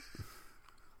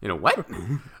 You know what?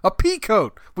 A pea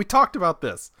coat. We talked about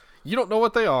this. You don't know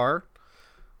what they are.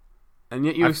 And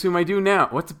yet you assume I do now.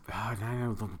 What's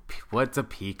a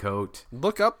pea coat?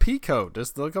 Look up pea coat.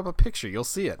 Just look up a picture. You'll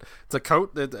see it. It's a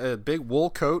coat, a big wool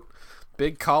coat,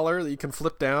 big collar that you can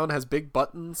flip down, has big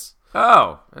buttons.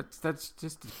 Oh, that's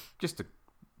just a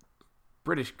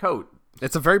British coat.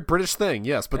 It's a very British thing,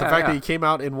 yes. But the fact that he came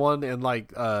out in one in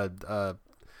like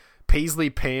paisley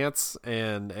pants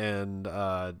and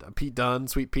Pete Dunne,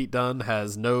 Sweet Pete Dunne,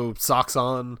 has no socks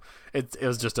on. It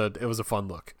was a fun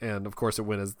look, and of course it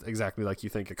went as exactly like you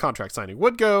think a contract signing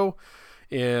would go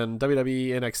in WWE,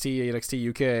 NXT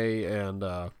UK, and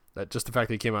that just the fact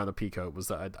that he came out in a peacoat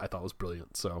was I thought was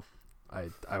brilliant. So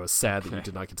I was sad that you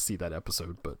did not get to see that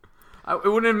episode, but it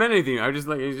wouldn't have meant anything. I was just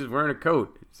like, he's just wearing a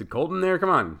coat. Is it cold in there? Come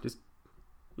on, you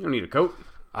don't need a coat.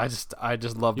 I just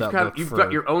love that look. You've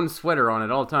got your own sweater on at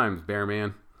all times, Bear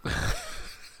Man.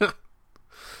 I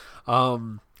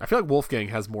feel like Wolfgang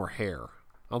has more hair.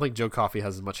 I don't think Joe Coffey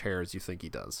has as much hair as you think he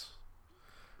does.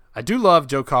 I do love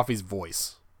Joe Coffey's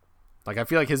voice. Like, I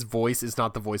feel like his voice is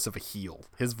not the voice of a heel.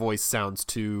 His voice sounds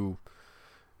too,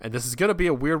 and this is going to be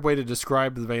a weird way to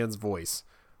describe the man's voice,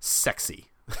 sexy.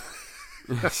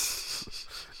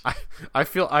 I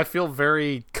feel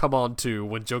very come on to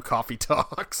when Joe Coffey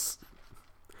talks.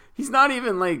 He's not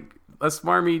even like a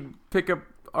smarmy pickup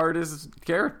artist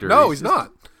character. No, he's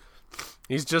not.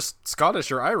 He's just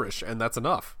Scottish or Irish, and that's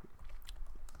enough.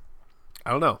 I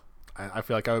don't know. I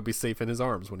feel like I would be safe in his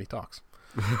arms when he talks.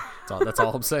 That's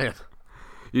all I'm saying.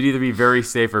 You'd either be very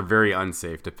safe or very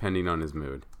unsafe, depending on his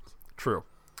mood. True.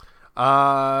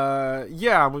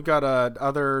 Yeah, we've got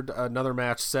another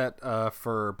match set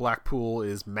for Blackpool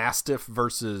is Mastiff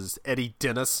versus Eddie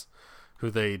Dennis, who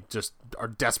they just are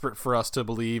desperate for us to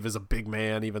believe is a big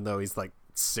man, even though he's like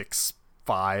 6'5",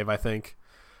 I think,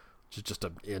 which is just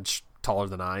an inch taller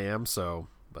than I am. So,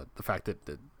 but the fact that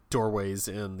the doorways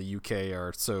in the UK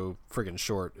are so friggin'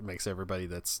 short, it makes everybody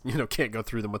that's can't go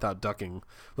through them without ducking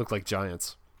look like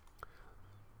giants.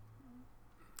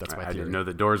 That's my theory. I didn't know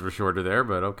the doors were shorter there,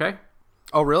 but okay.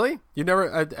 Oh, really? You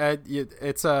never?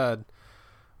 It's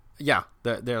yeah,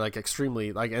 they're like extremely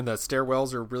and the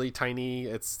stairwells are really tiny.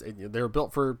 They're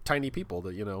built for tiny people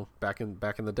that back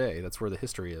in the day. That's where the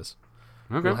history is.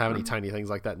 Okay. We don't have any tiny things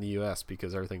like that in the U.S.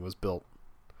 because everything was built.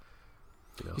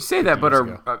 You say that, but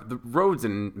the roads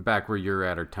in back where you're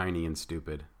at are tiny and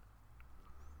stupid.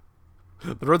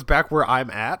 The roads back where I'm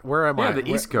at? Where am I? Yeah, the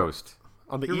East Coast.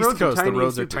 On the East Coast, the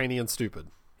roads are tiny and stupid.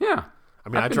 Yeah. I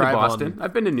mean, I've been to Boston.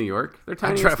 I've been to New York. They're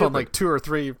tiny. I drive on like 2 or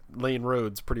 3 lane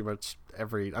roads pretty much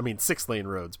 6 lane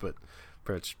roads, but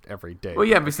pretty much every day. Well,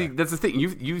 yeah, but see, that's the thing.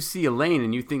 You see a lane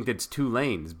and you think that's 2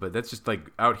 lanes, but that's just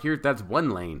like out here, that's 1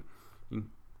 lane.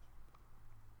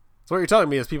 So what you're telling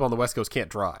me is people on the West Coast can't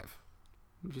drive.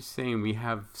 I'm just saying we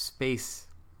have space.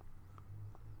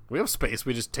 We have space.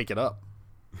 We just take it up.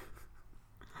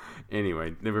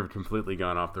 Anyway, never completely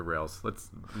gone off the rails. Let's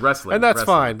wrestling. And that's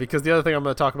wrestling. fine, because the other thing I'm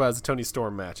going to talk about is the Toni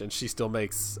Storm match, and she still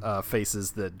makes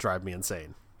faces that drive me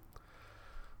insane.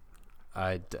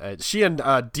 She and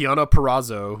Deonna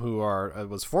Purrazzo,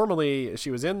 who she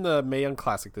was in the Mae Young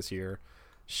Classic this year.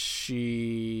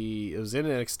 She was in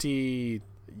NXT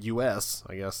US,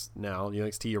 I guess now,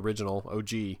 NXT original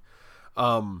OG.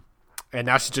 And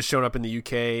now she's just shown up in the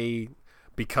UK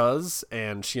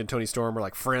and she and Toni Storm are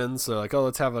like friends, so like, oh,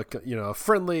 let's have a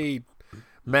friendly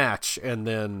match. And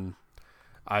then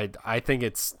I think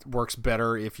it works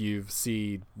better if you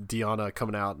see Deonna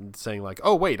coming out and saying like,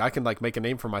 oh wait, I can like make a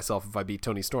name for myself if I beat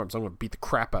Toni Storm, so I'm gonna beat the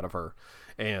crap out of her.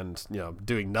 And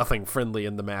doing nothing friendly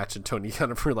in the match, and Toni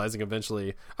kind of realizing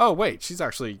eventually, oh wait, she's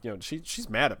actually she's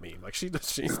mad at me, like she's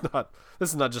not, this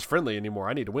is not just friendly anymore,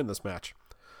 I need to win this match.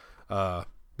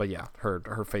 But yeah,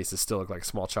 her face is still look like a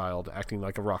small child acting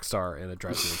like a rock star, and it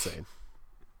drives me insane.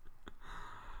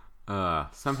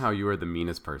 Somehow you are the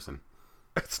meanest person.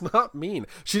 It's not mean.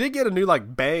 She did get a new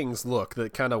like bangs look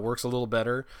that kind of works a little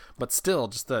better, but still,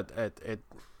 just that it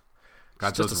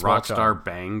got those rock star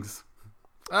bangs.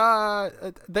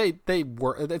 They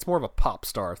were. It's more of a pop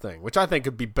star thing, which I think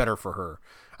could be better for her.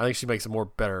 I think she makes a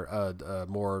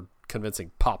more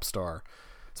convincing pop star.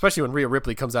 Especially when Rhea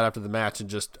Ripley comes out after the match and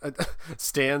just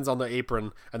stands on the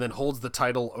apron and then holds the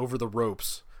title over the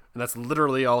ropes. And that's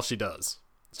literally all she does.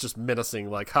 It's just menacing,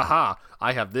 like, haha,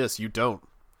 I have this, you don't.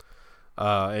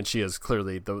 And she is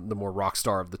clearly the more rock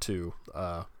star of the two.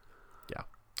 Yeah,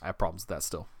 I have problems with that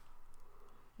still.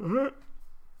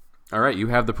 All right, you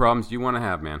have the problems you want to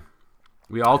have, man.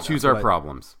 We all choose our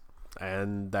problems.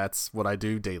 And that's what I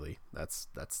do daily. That's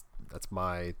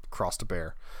my cross to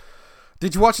bear.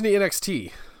 Did you watch any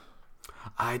NXT?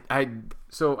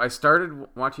 So I started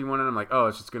watching one and I'm like, oh,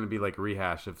 it's just going to be like a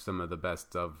rehash of some of the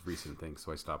best of recent things,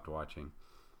 so I stopped watching.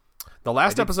 The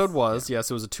last episode was,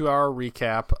 yes, it was a 2-hour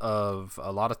recap of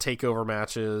a lot of takeover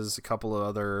matches, a couple of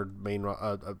other main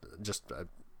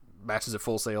matches at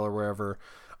Full Sail or wherever.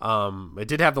 It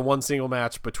did have the one single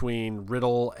match between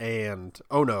Riddle and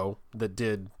Ono that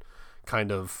did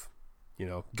kind of,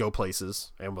 go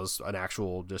places and was an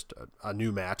actual, just a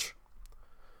new match.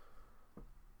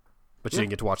 But you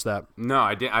didn't get to watch that? No,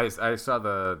 I did. I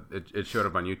saw it showed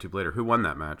up on YouTube later. Who won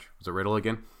that match? Was it Riddle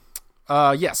again?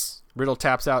 Yes. Riddle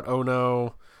taps out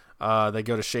Ono. They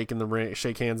go to shake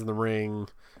hands in the ring.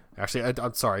 Actually,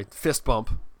 I'm sorry, fist bump.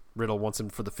 Riddle wants him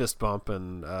for the fist bump,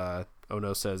 and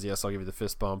Ono says, yes, I'll give you the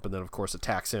fist bump, and then, of course,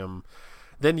 attacks him.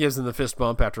 Then gives him the fist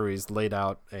bump after he's laid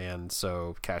out, and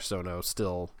so Cash Ono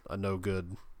still a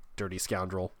no-good, dirty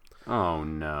scoundrel. Oh,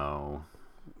 no.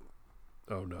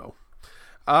 Oh, no.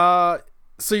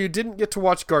 So you didn't get to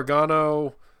watch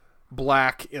Gargano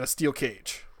Black in a steel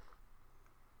cage?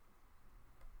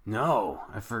 No,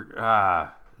 I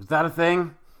forgot. Is that a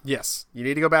thing? Yes, you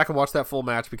need to go back and watch that full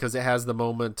match because it has the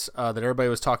moment that everybody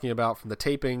was talking about from the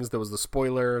tapings. There was the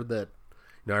spoiler that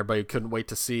everybody couldn't wait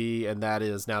to see, and that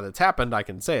is, now that it's happened, I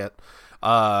can say it,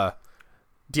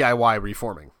 DIY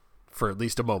reforming for at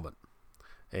least a moment.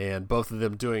 And both of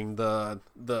them doing the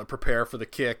prepare for the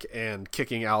kick and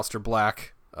kicking Aleister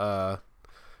Black,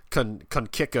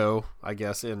 Kiko, I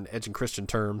guess, in Edge and Christian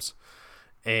terms,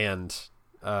 and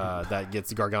that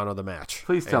gets Gargano the match.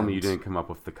 Please tell me you didn't come up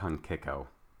with the Kiko.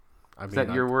 Is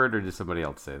that your word, or did somebody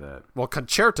else say that? Well,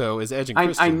 Concerto is Edge and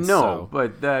Christian. I know,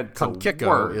 but that's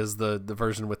Kiko is the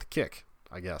version with the kick,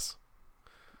 I guess.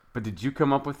 But did you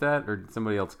come up with that, or did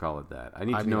somebody else call it that? I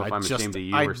need to know if I'm ashamed of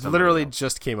you or somebody I literally else.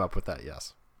 Just came up with that,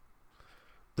 yes.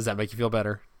 Does that make you feel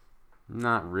better?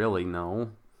 Not really,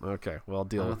 no. Okay, well,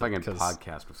 deal with it. I don't know if I can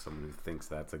podcast with someone who thinks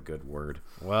that's a good word.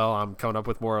 Well, I'm coming up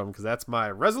with more of them because that's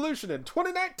my resolution in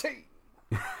 2019.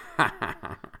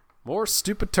 More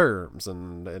stupid terms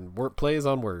and word plays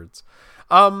on words.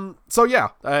 So yeah,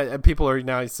 people are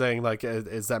now saying like,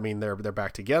 does that mean they're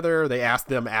back together? They asked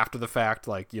them after the fact,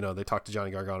 like, they talked to Johnny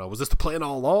Gargano. Was this the plan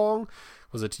all along?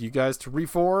 Was it you guys to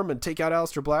reform and take out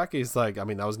Aleister Black? He's like, I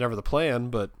mean, that was never the plan,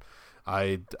 but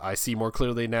I see more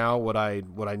clearly now what I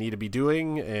need to be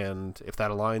doing, and if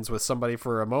that aligns with somebody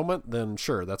for a moment, then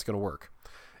sure, that's going to work.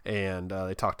 And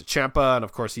they talked to Ciampa, and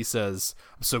of course he says,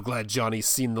 I'm so glad Johnny's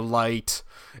seen the light,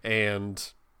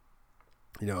 and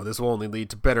this will only lead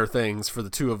to better things for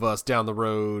the two of us down the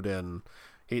road. And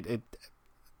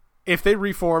if they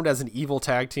reformed as an evil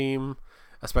tag team,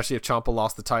 especially if Ciampa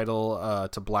lost the title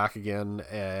to Black again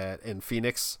in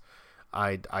Phoenix,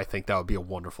 I think that would be a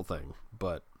wonderful thing.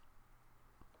 But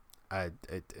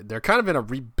they're kind of in a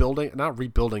not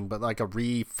rebuilding, but like a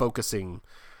refocusing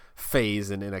phase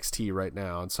in NXT right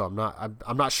now, and so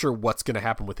I'm not sure what's going to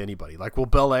happen with anybody. Like, will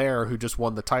Belair, who just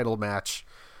won the title match,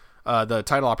 the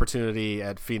title opportunity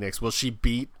at Phoenix, will she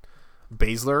beat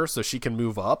Baszler so she can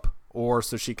move up, or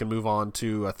so she can move on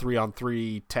to a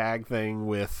 3-on-3 tag thing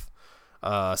with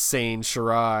Sane,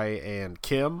 Shirai, and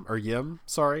Yim?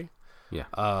 Sorry. Yeah.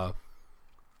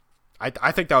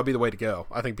 I think that would be the way to go.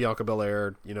 I think Bianca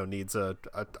Belair, needs a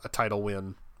title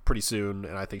win pretty soon,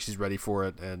 and I think she's ready for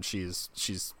it. And she's,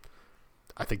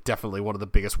 I think, definitely one of the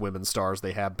biggest women's stars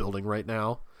they have building right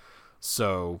now.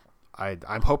 So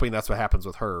I'm hoping that's what happens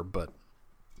with her. But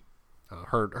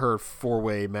her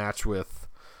 4-way match with,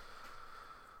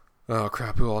 oh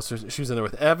crap, who else? She was in there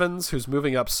with Evans, who's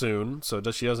moving up soon, so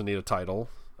she doesn't need a title.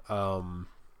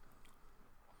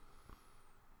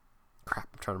 Crap,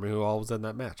 I'm trying to remember who all was in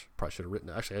that match. Probably should have written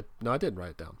it. Actually, I didn't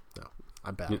write it down. No,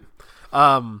 I'm bad.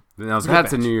 Now,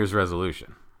 that's a New Year's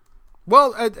resolution.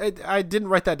 Well, I didn't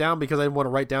write that down because I didn't want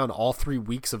to write down all 3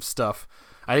 weeks of stuff.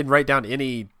 I didn't write down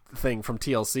anything from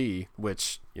TLC,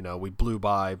 which, we blew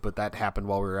by, but that happened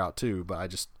while we were out too. But I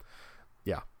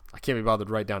can't be bothered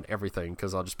to write down everything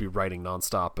because I'll just be writing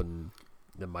nonstop, and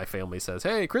then my family says,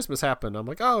 "Hey, Christmas happened." I'm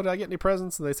like, "Oh, did I get any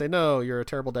presents?" And they say, "No, you're a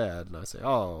terrible dad." And I say,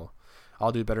 "Oh,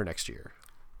 I'll do better next year."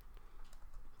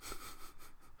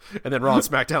 And then Raw and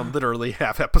SmackDown literally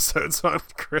have episodes on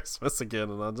Christmas again,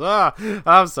 and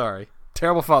I'm sorry.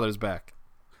 Terrible father's back.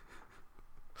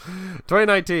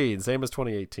 2019, same as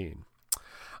 2018.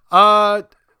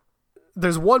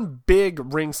 There's one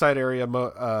big ringside area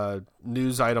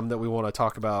news item that we want to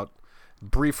talk about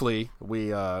briefly.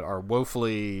 We are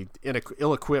woefully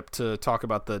ill-equipped to talk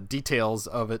about the details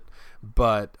of it,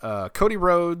 but Cody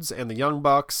Rhodes and the Young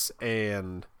Bucks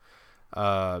and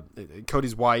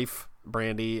Cody's wife,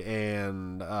 Brandy,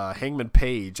 and Hangman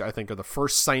Page, I think, are the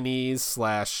first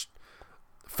signees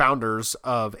 / founders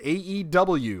of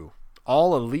AEW,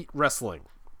 All Elite Wrestling.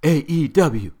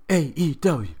 AEW,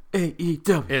 AEW,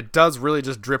 AEW. It does really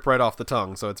just drip right off the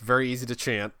tongue, so it's very easy to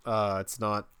chant. It's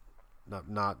not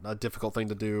a difficult thing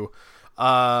to do.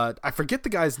 I forget the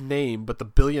guy's name, but the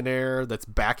billionaire that's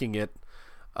backing it,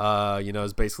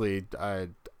 is basically, I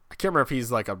can't remember if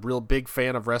he's like a real big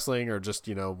fan of wrestling or just,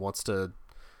 wants to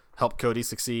help Cody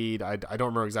succeed. I don't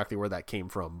remember exactly where that came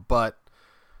from, but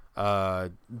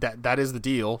that is the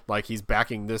deal. Like, he's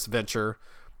backing this venture.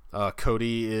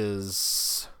 Cody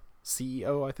is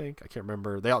CEO, I think. I can't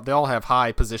remember. They all have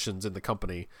high positions in the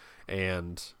company,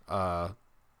 and they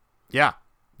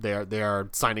are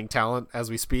signing talent as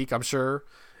we speak, I'm sure.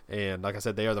 And like I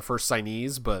said, they are the first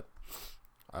signees. But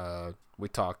we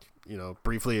talked,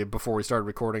 briefly before we started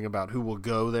recording about who will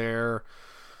go there,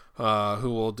 who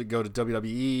will go to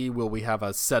WWE. Will we have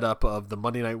a setup of the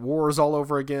Monday Night Wars all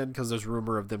over again? Because there's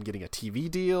rumor of them getting a TV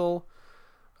deal.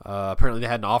 Apparently they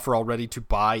had an offer already to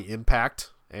buy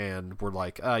Impact, and we're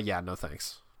like, yeah, no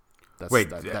thanks.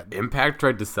 Impact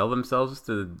tried to sell themselves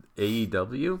to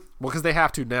AEW? Well, because they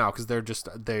have to now, because they're just,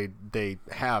 they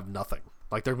have nothing.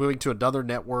 Like, they're moving to another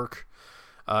network,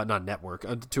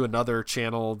 to another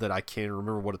channel that I can't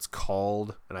remember what it's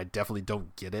called, and I definitely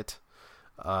don't get it.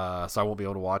 So I won't be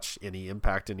able to watch any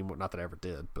Impact anymore. Not that I ever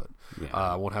did, but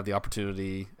I won't have the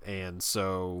opportunity, and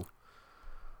so...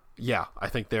 Yeah, I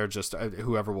think they're just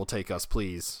whoever will take us,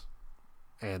 please.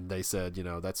 And they said,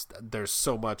 there's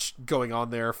so much going on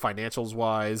there, financials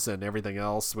wise, and everything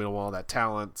else. We don't want all that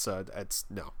talent, so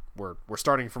we're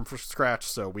starting from scratch,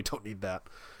 so we don't need that.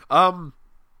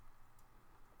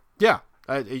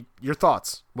 Your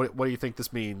thoughts? What do you think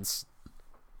this means?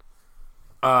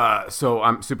 So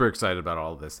I'm super excited about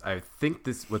all of this. I think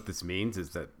what this means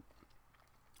is that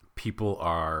people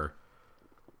are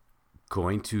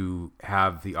going to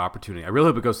have the opportunity. I really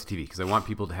hope it goes to TV because I want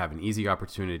people to have an easy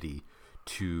opportunity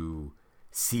to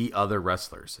see other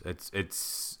wrestlers.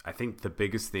 It's I think the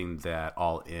biggest thing that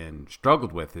All In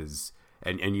struggled with is,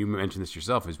 and you mentioned this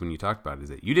yourself, is when you talked about it, is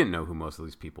that you didn't know who most of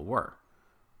these people were,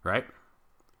 right?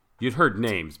 You'd heard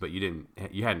names, but you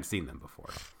hadn't seen them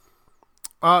before.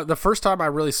 The first time I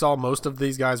really saw most of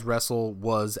these guys wrestle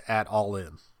was at All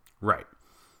In. Right.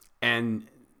 And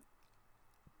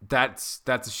that's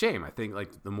a shame. I think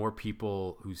like the more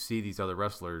people who see these other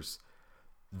wrestlers,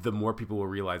 the more people will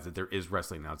realize that there is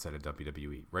wrestling outside of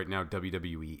WWE. Right now,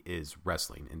 WWE is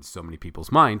wrestling in so many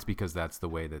people's minds because that's the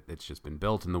way that it's just been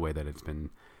built and the way that it's been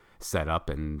set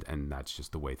up, and that's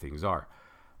just the way things are.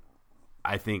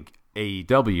 I think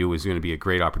AEW is going to be a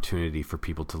great opportunity for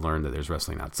people to learn that there's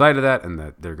wrestling outside of that, and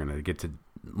that they're going to get to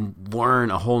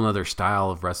learn a whole nother style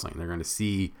of wrestling. They're going to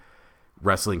see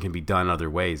wrestling can be done other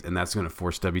ways, and that's going to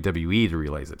force WWE to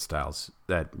realize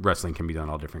that wrestling can be done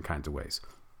all different kinds of ways.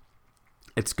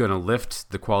 It's going to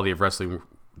lift the quality of wrestling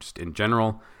just in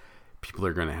general. People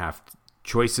are going to have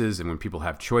choices, and when people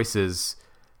have choices,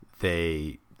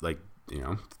 they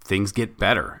things get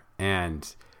better,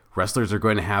 and wrestlers are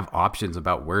going to have options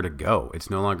about where to go. It's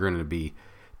no longer going to be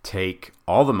take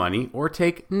all the money or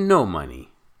take no money.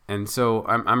 And so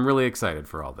I'm really excited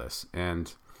for all this.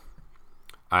 And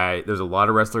there's a lot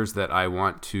of wrestlers that I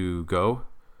want to go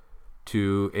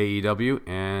to AEW,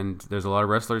 and there's a lot of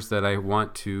wrestlers that I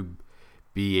want to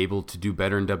be able to do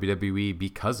better in WWE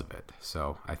because of it.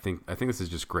 So I think this is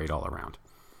just great all around.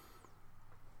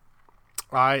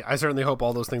 I certainly hope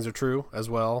all those things are true as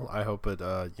well. I hope it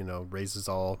raises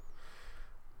all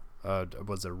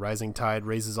was it rising tide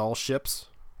raises all ships?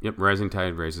 Yep, rising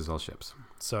tide raises all ships.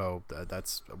 So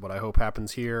that's what I hope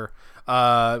happens here.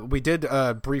 We did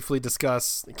briefly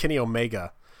discuss Kenny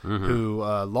Omega, who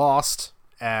lost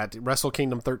at Wrestle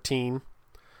Kingdom 13.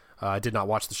 I did not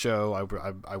watch the show.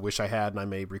 I wish I had, and I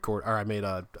may record, or I may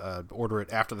order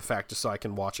it after the fact just so I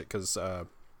can watch it, because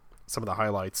some of the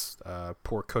highlights,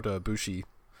 poor Kota Ibushi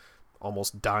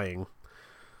almost dying,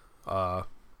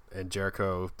 and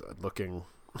Jericho looking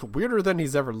weirder than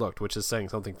he's ever looked, which is saying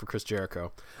something for Chris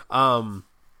Jericho.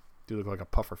 Do look like a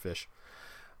puffer fish.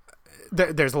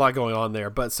 There's a lot going on there,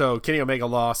 but so Kenny Omega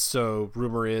lost, so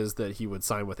rumor is that he would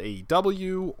sign with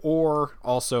AEW, or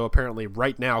also apparently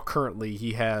right now, currently,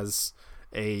 he has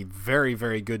a very,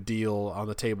 very good deal on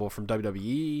the table from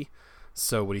WWE.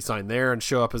 So would he sign there and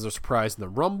show up as a surprise in the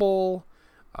Rumble?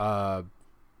 Yeah,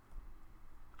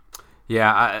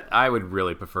 I would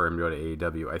really prefer him to go to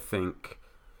AEW. I think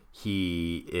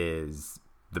he is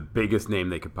the biggest name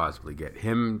they could possibly get.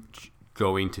 Him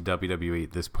going to WWE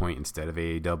at this point instead of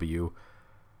AEW,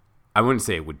 I wouldn't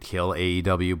say it would kill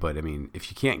AEW, but I mean, if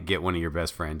you can't get one of your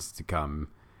best friends to come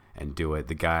and do it,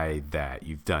 the guy that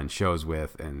you've done shows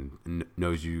with and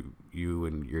knows you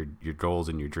and your goals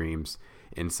and your dreams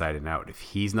inside and out, if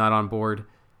he's not on board,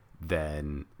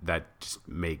 then that just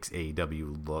makes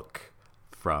AEW look,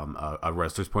 from a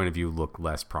wrestler's point of view, look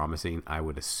less promising, I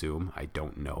would assume. I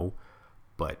don't know.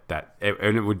 But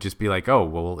and it would just be like, oh,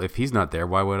 well, if he's not there,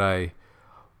 why would I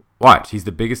watch? He's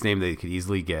the biggest name they could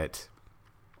easily get.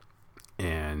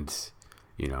 And,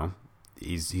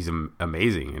 he's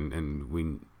amazing.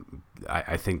 And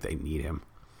I think they need him.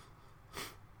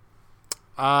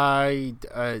 They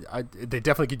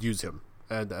definitely could use him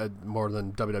more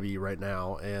than WWE right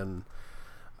now. And,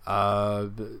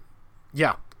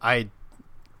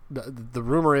 the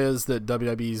rumor is that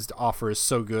WWE's offer is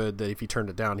so good that if he turned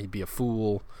it down, he'd be a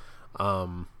fool.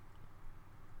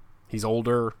 He's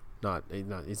older.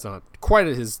 He's not quite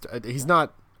at his. He's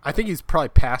not. I think he's probably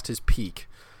past his peak,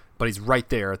 but he's right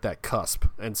there at that cusp.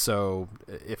 And so,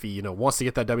 if he wants to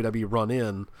get that WWE run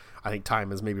in, I think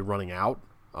time is maybe running out.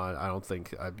 I don't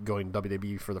think going to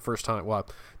WWE for the first time. Well,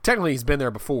 technically he's been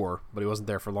there before, but he wasn't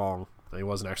there for long. He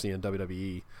wasn't actually in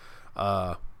WWE,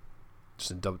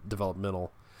 just in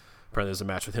developmental. Apparently there's a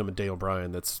match with him and Daniel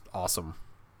Bryan that's awesome.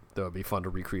 That would be fun to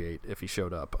recreate if he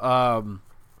showed up.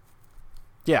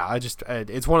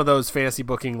 It's one of those fantasy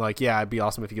booking, it'd be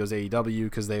awesome if he goes to AEW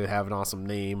because they would have an awesome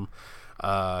name,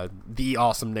 the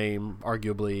awesome name,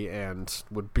 arguably, and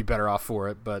would be better off for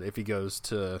it. But if he goes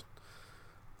to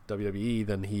WWE,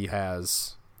 then he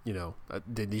has,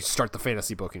 did you start the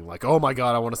fantasy booking? Like, oh my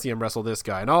God, I want to see him wrestle this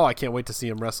guy. And oh, I can't wait to see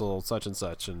him wrestle such and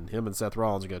such. And him and Seth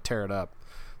Rollins are going to tear it up.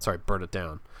 Sorry, burn it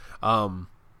down.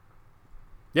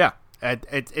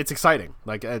 It's exciting.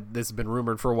 This has been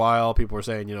rumored for a while. People were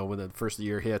saying, when the first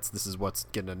year hits, this is what's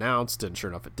getting announced, and sure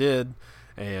enough, it did.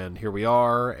 And here we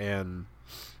are. And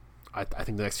I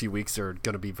think the next few weeks are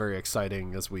going to be very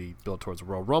exciting as we build towards the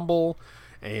Royal Rumble.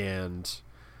 And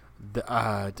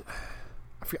I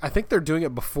think they're doing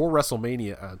it before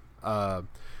WrestleMania.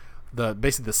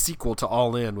 Basically the sequel to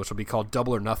All In, which will be called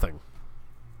Double or Nothing.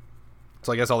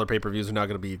 So I guess all their pay-per-views are now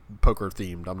going to be poker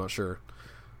themed. I'm not sure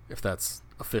if that's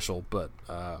official, but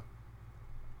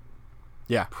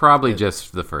probably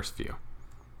just the first few.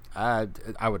 I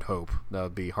would hope. That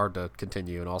would be hard to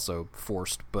continue and also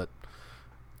forced, but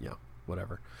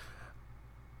whatever.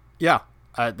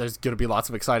 There's going to be lots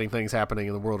of exciting things happening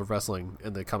in the world of wrestling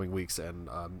in the coming weeks, and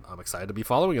I'm excited to be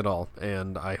following it all.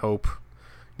 And I hope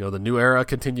the new era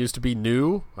continues to be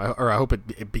new, or I hope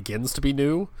it begins to be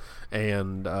new,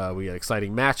 and we get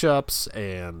exciting matchups,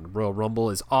 and Royal Rumble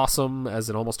is awesome, as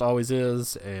it almost always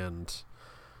is, and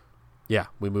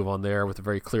we move on there with a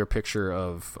very clear picture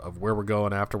of where we're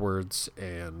going afterwards,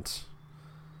 and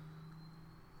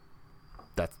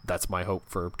that's my hope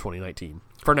for 2019.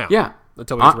 For now. Yeah.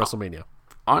 Until we get to WrestleMania.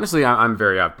 Honestly, I'm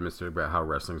very optimistic about how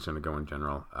wrestling's going to go in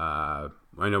general. I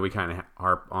know we kind of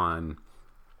harp on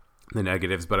the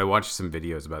negatives, but I watched some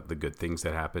videos about the good things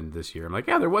that happened this year. I'm like,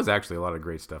 yeah, there was actually a lot of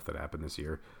great stuff that happened this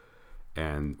year,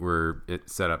 and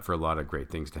it's set up for a lot of great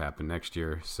things to happen next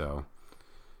year. So,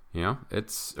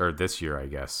 or this year, I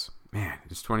guess. Man,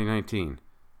 it's 2019.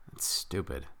 That's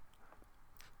stupid.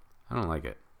 I don't like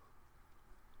it.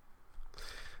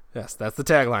 Yes, that's the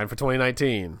tagline for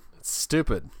 2019. It's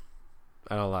stupid.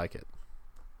 I don't like it.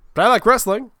 But I like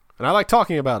wrestling, and I like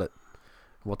talking about it.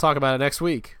 We'll talk about it next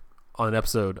week on an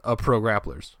episode of Pro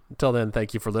Grapplers. Until then,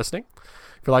 thank you for listening.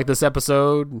 If you like this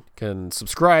episode, you can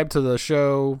subscribe to the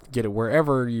show, get it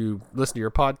wherever you listen to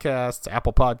your podcasts,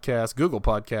 Apple Podcasts, Google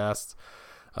Podcasts.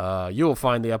 You will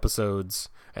find the episodes,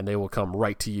 and they will come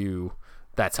right to you.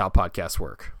 That's how podcasts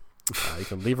work. You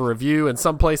can leave a review in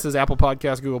some places, Apple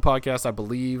Podcasts, Google Podcasts, I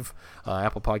believe.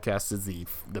 Apple Podcasts is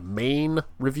the main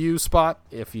review spot.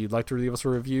 If you'd like to leave us a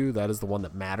review, that is the one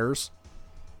that matters,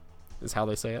 is how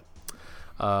they say it.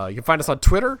 You can find us on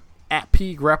Twitter, at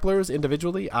PGrapplers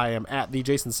individually. I am at the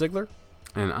Jason Sigler.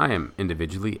 And I am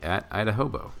individually at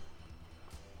Idahobo.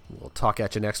 We'll talk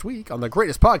at you next week on the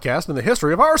greatest podcast in the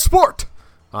history of our sport.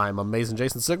 I'm Amazing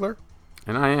Jason Sigler.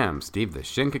 And I am Steve the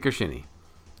Shin Kicker Shinny.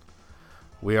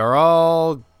 We are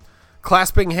all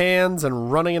clasping hands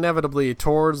and running inevitably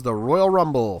towards the Royal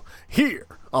Rumble here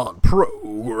on Pro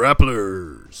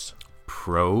Grapplers.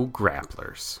 Pro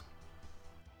Grapplers.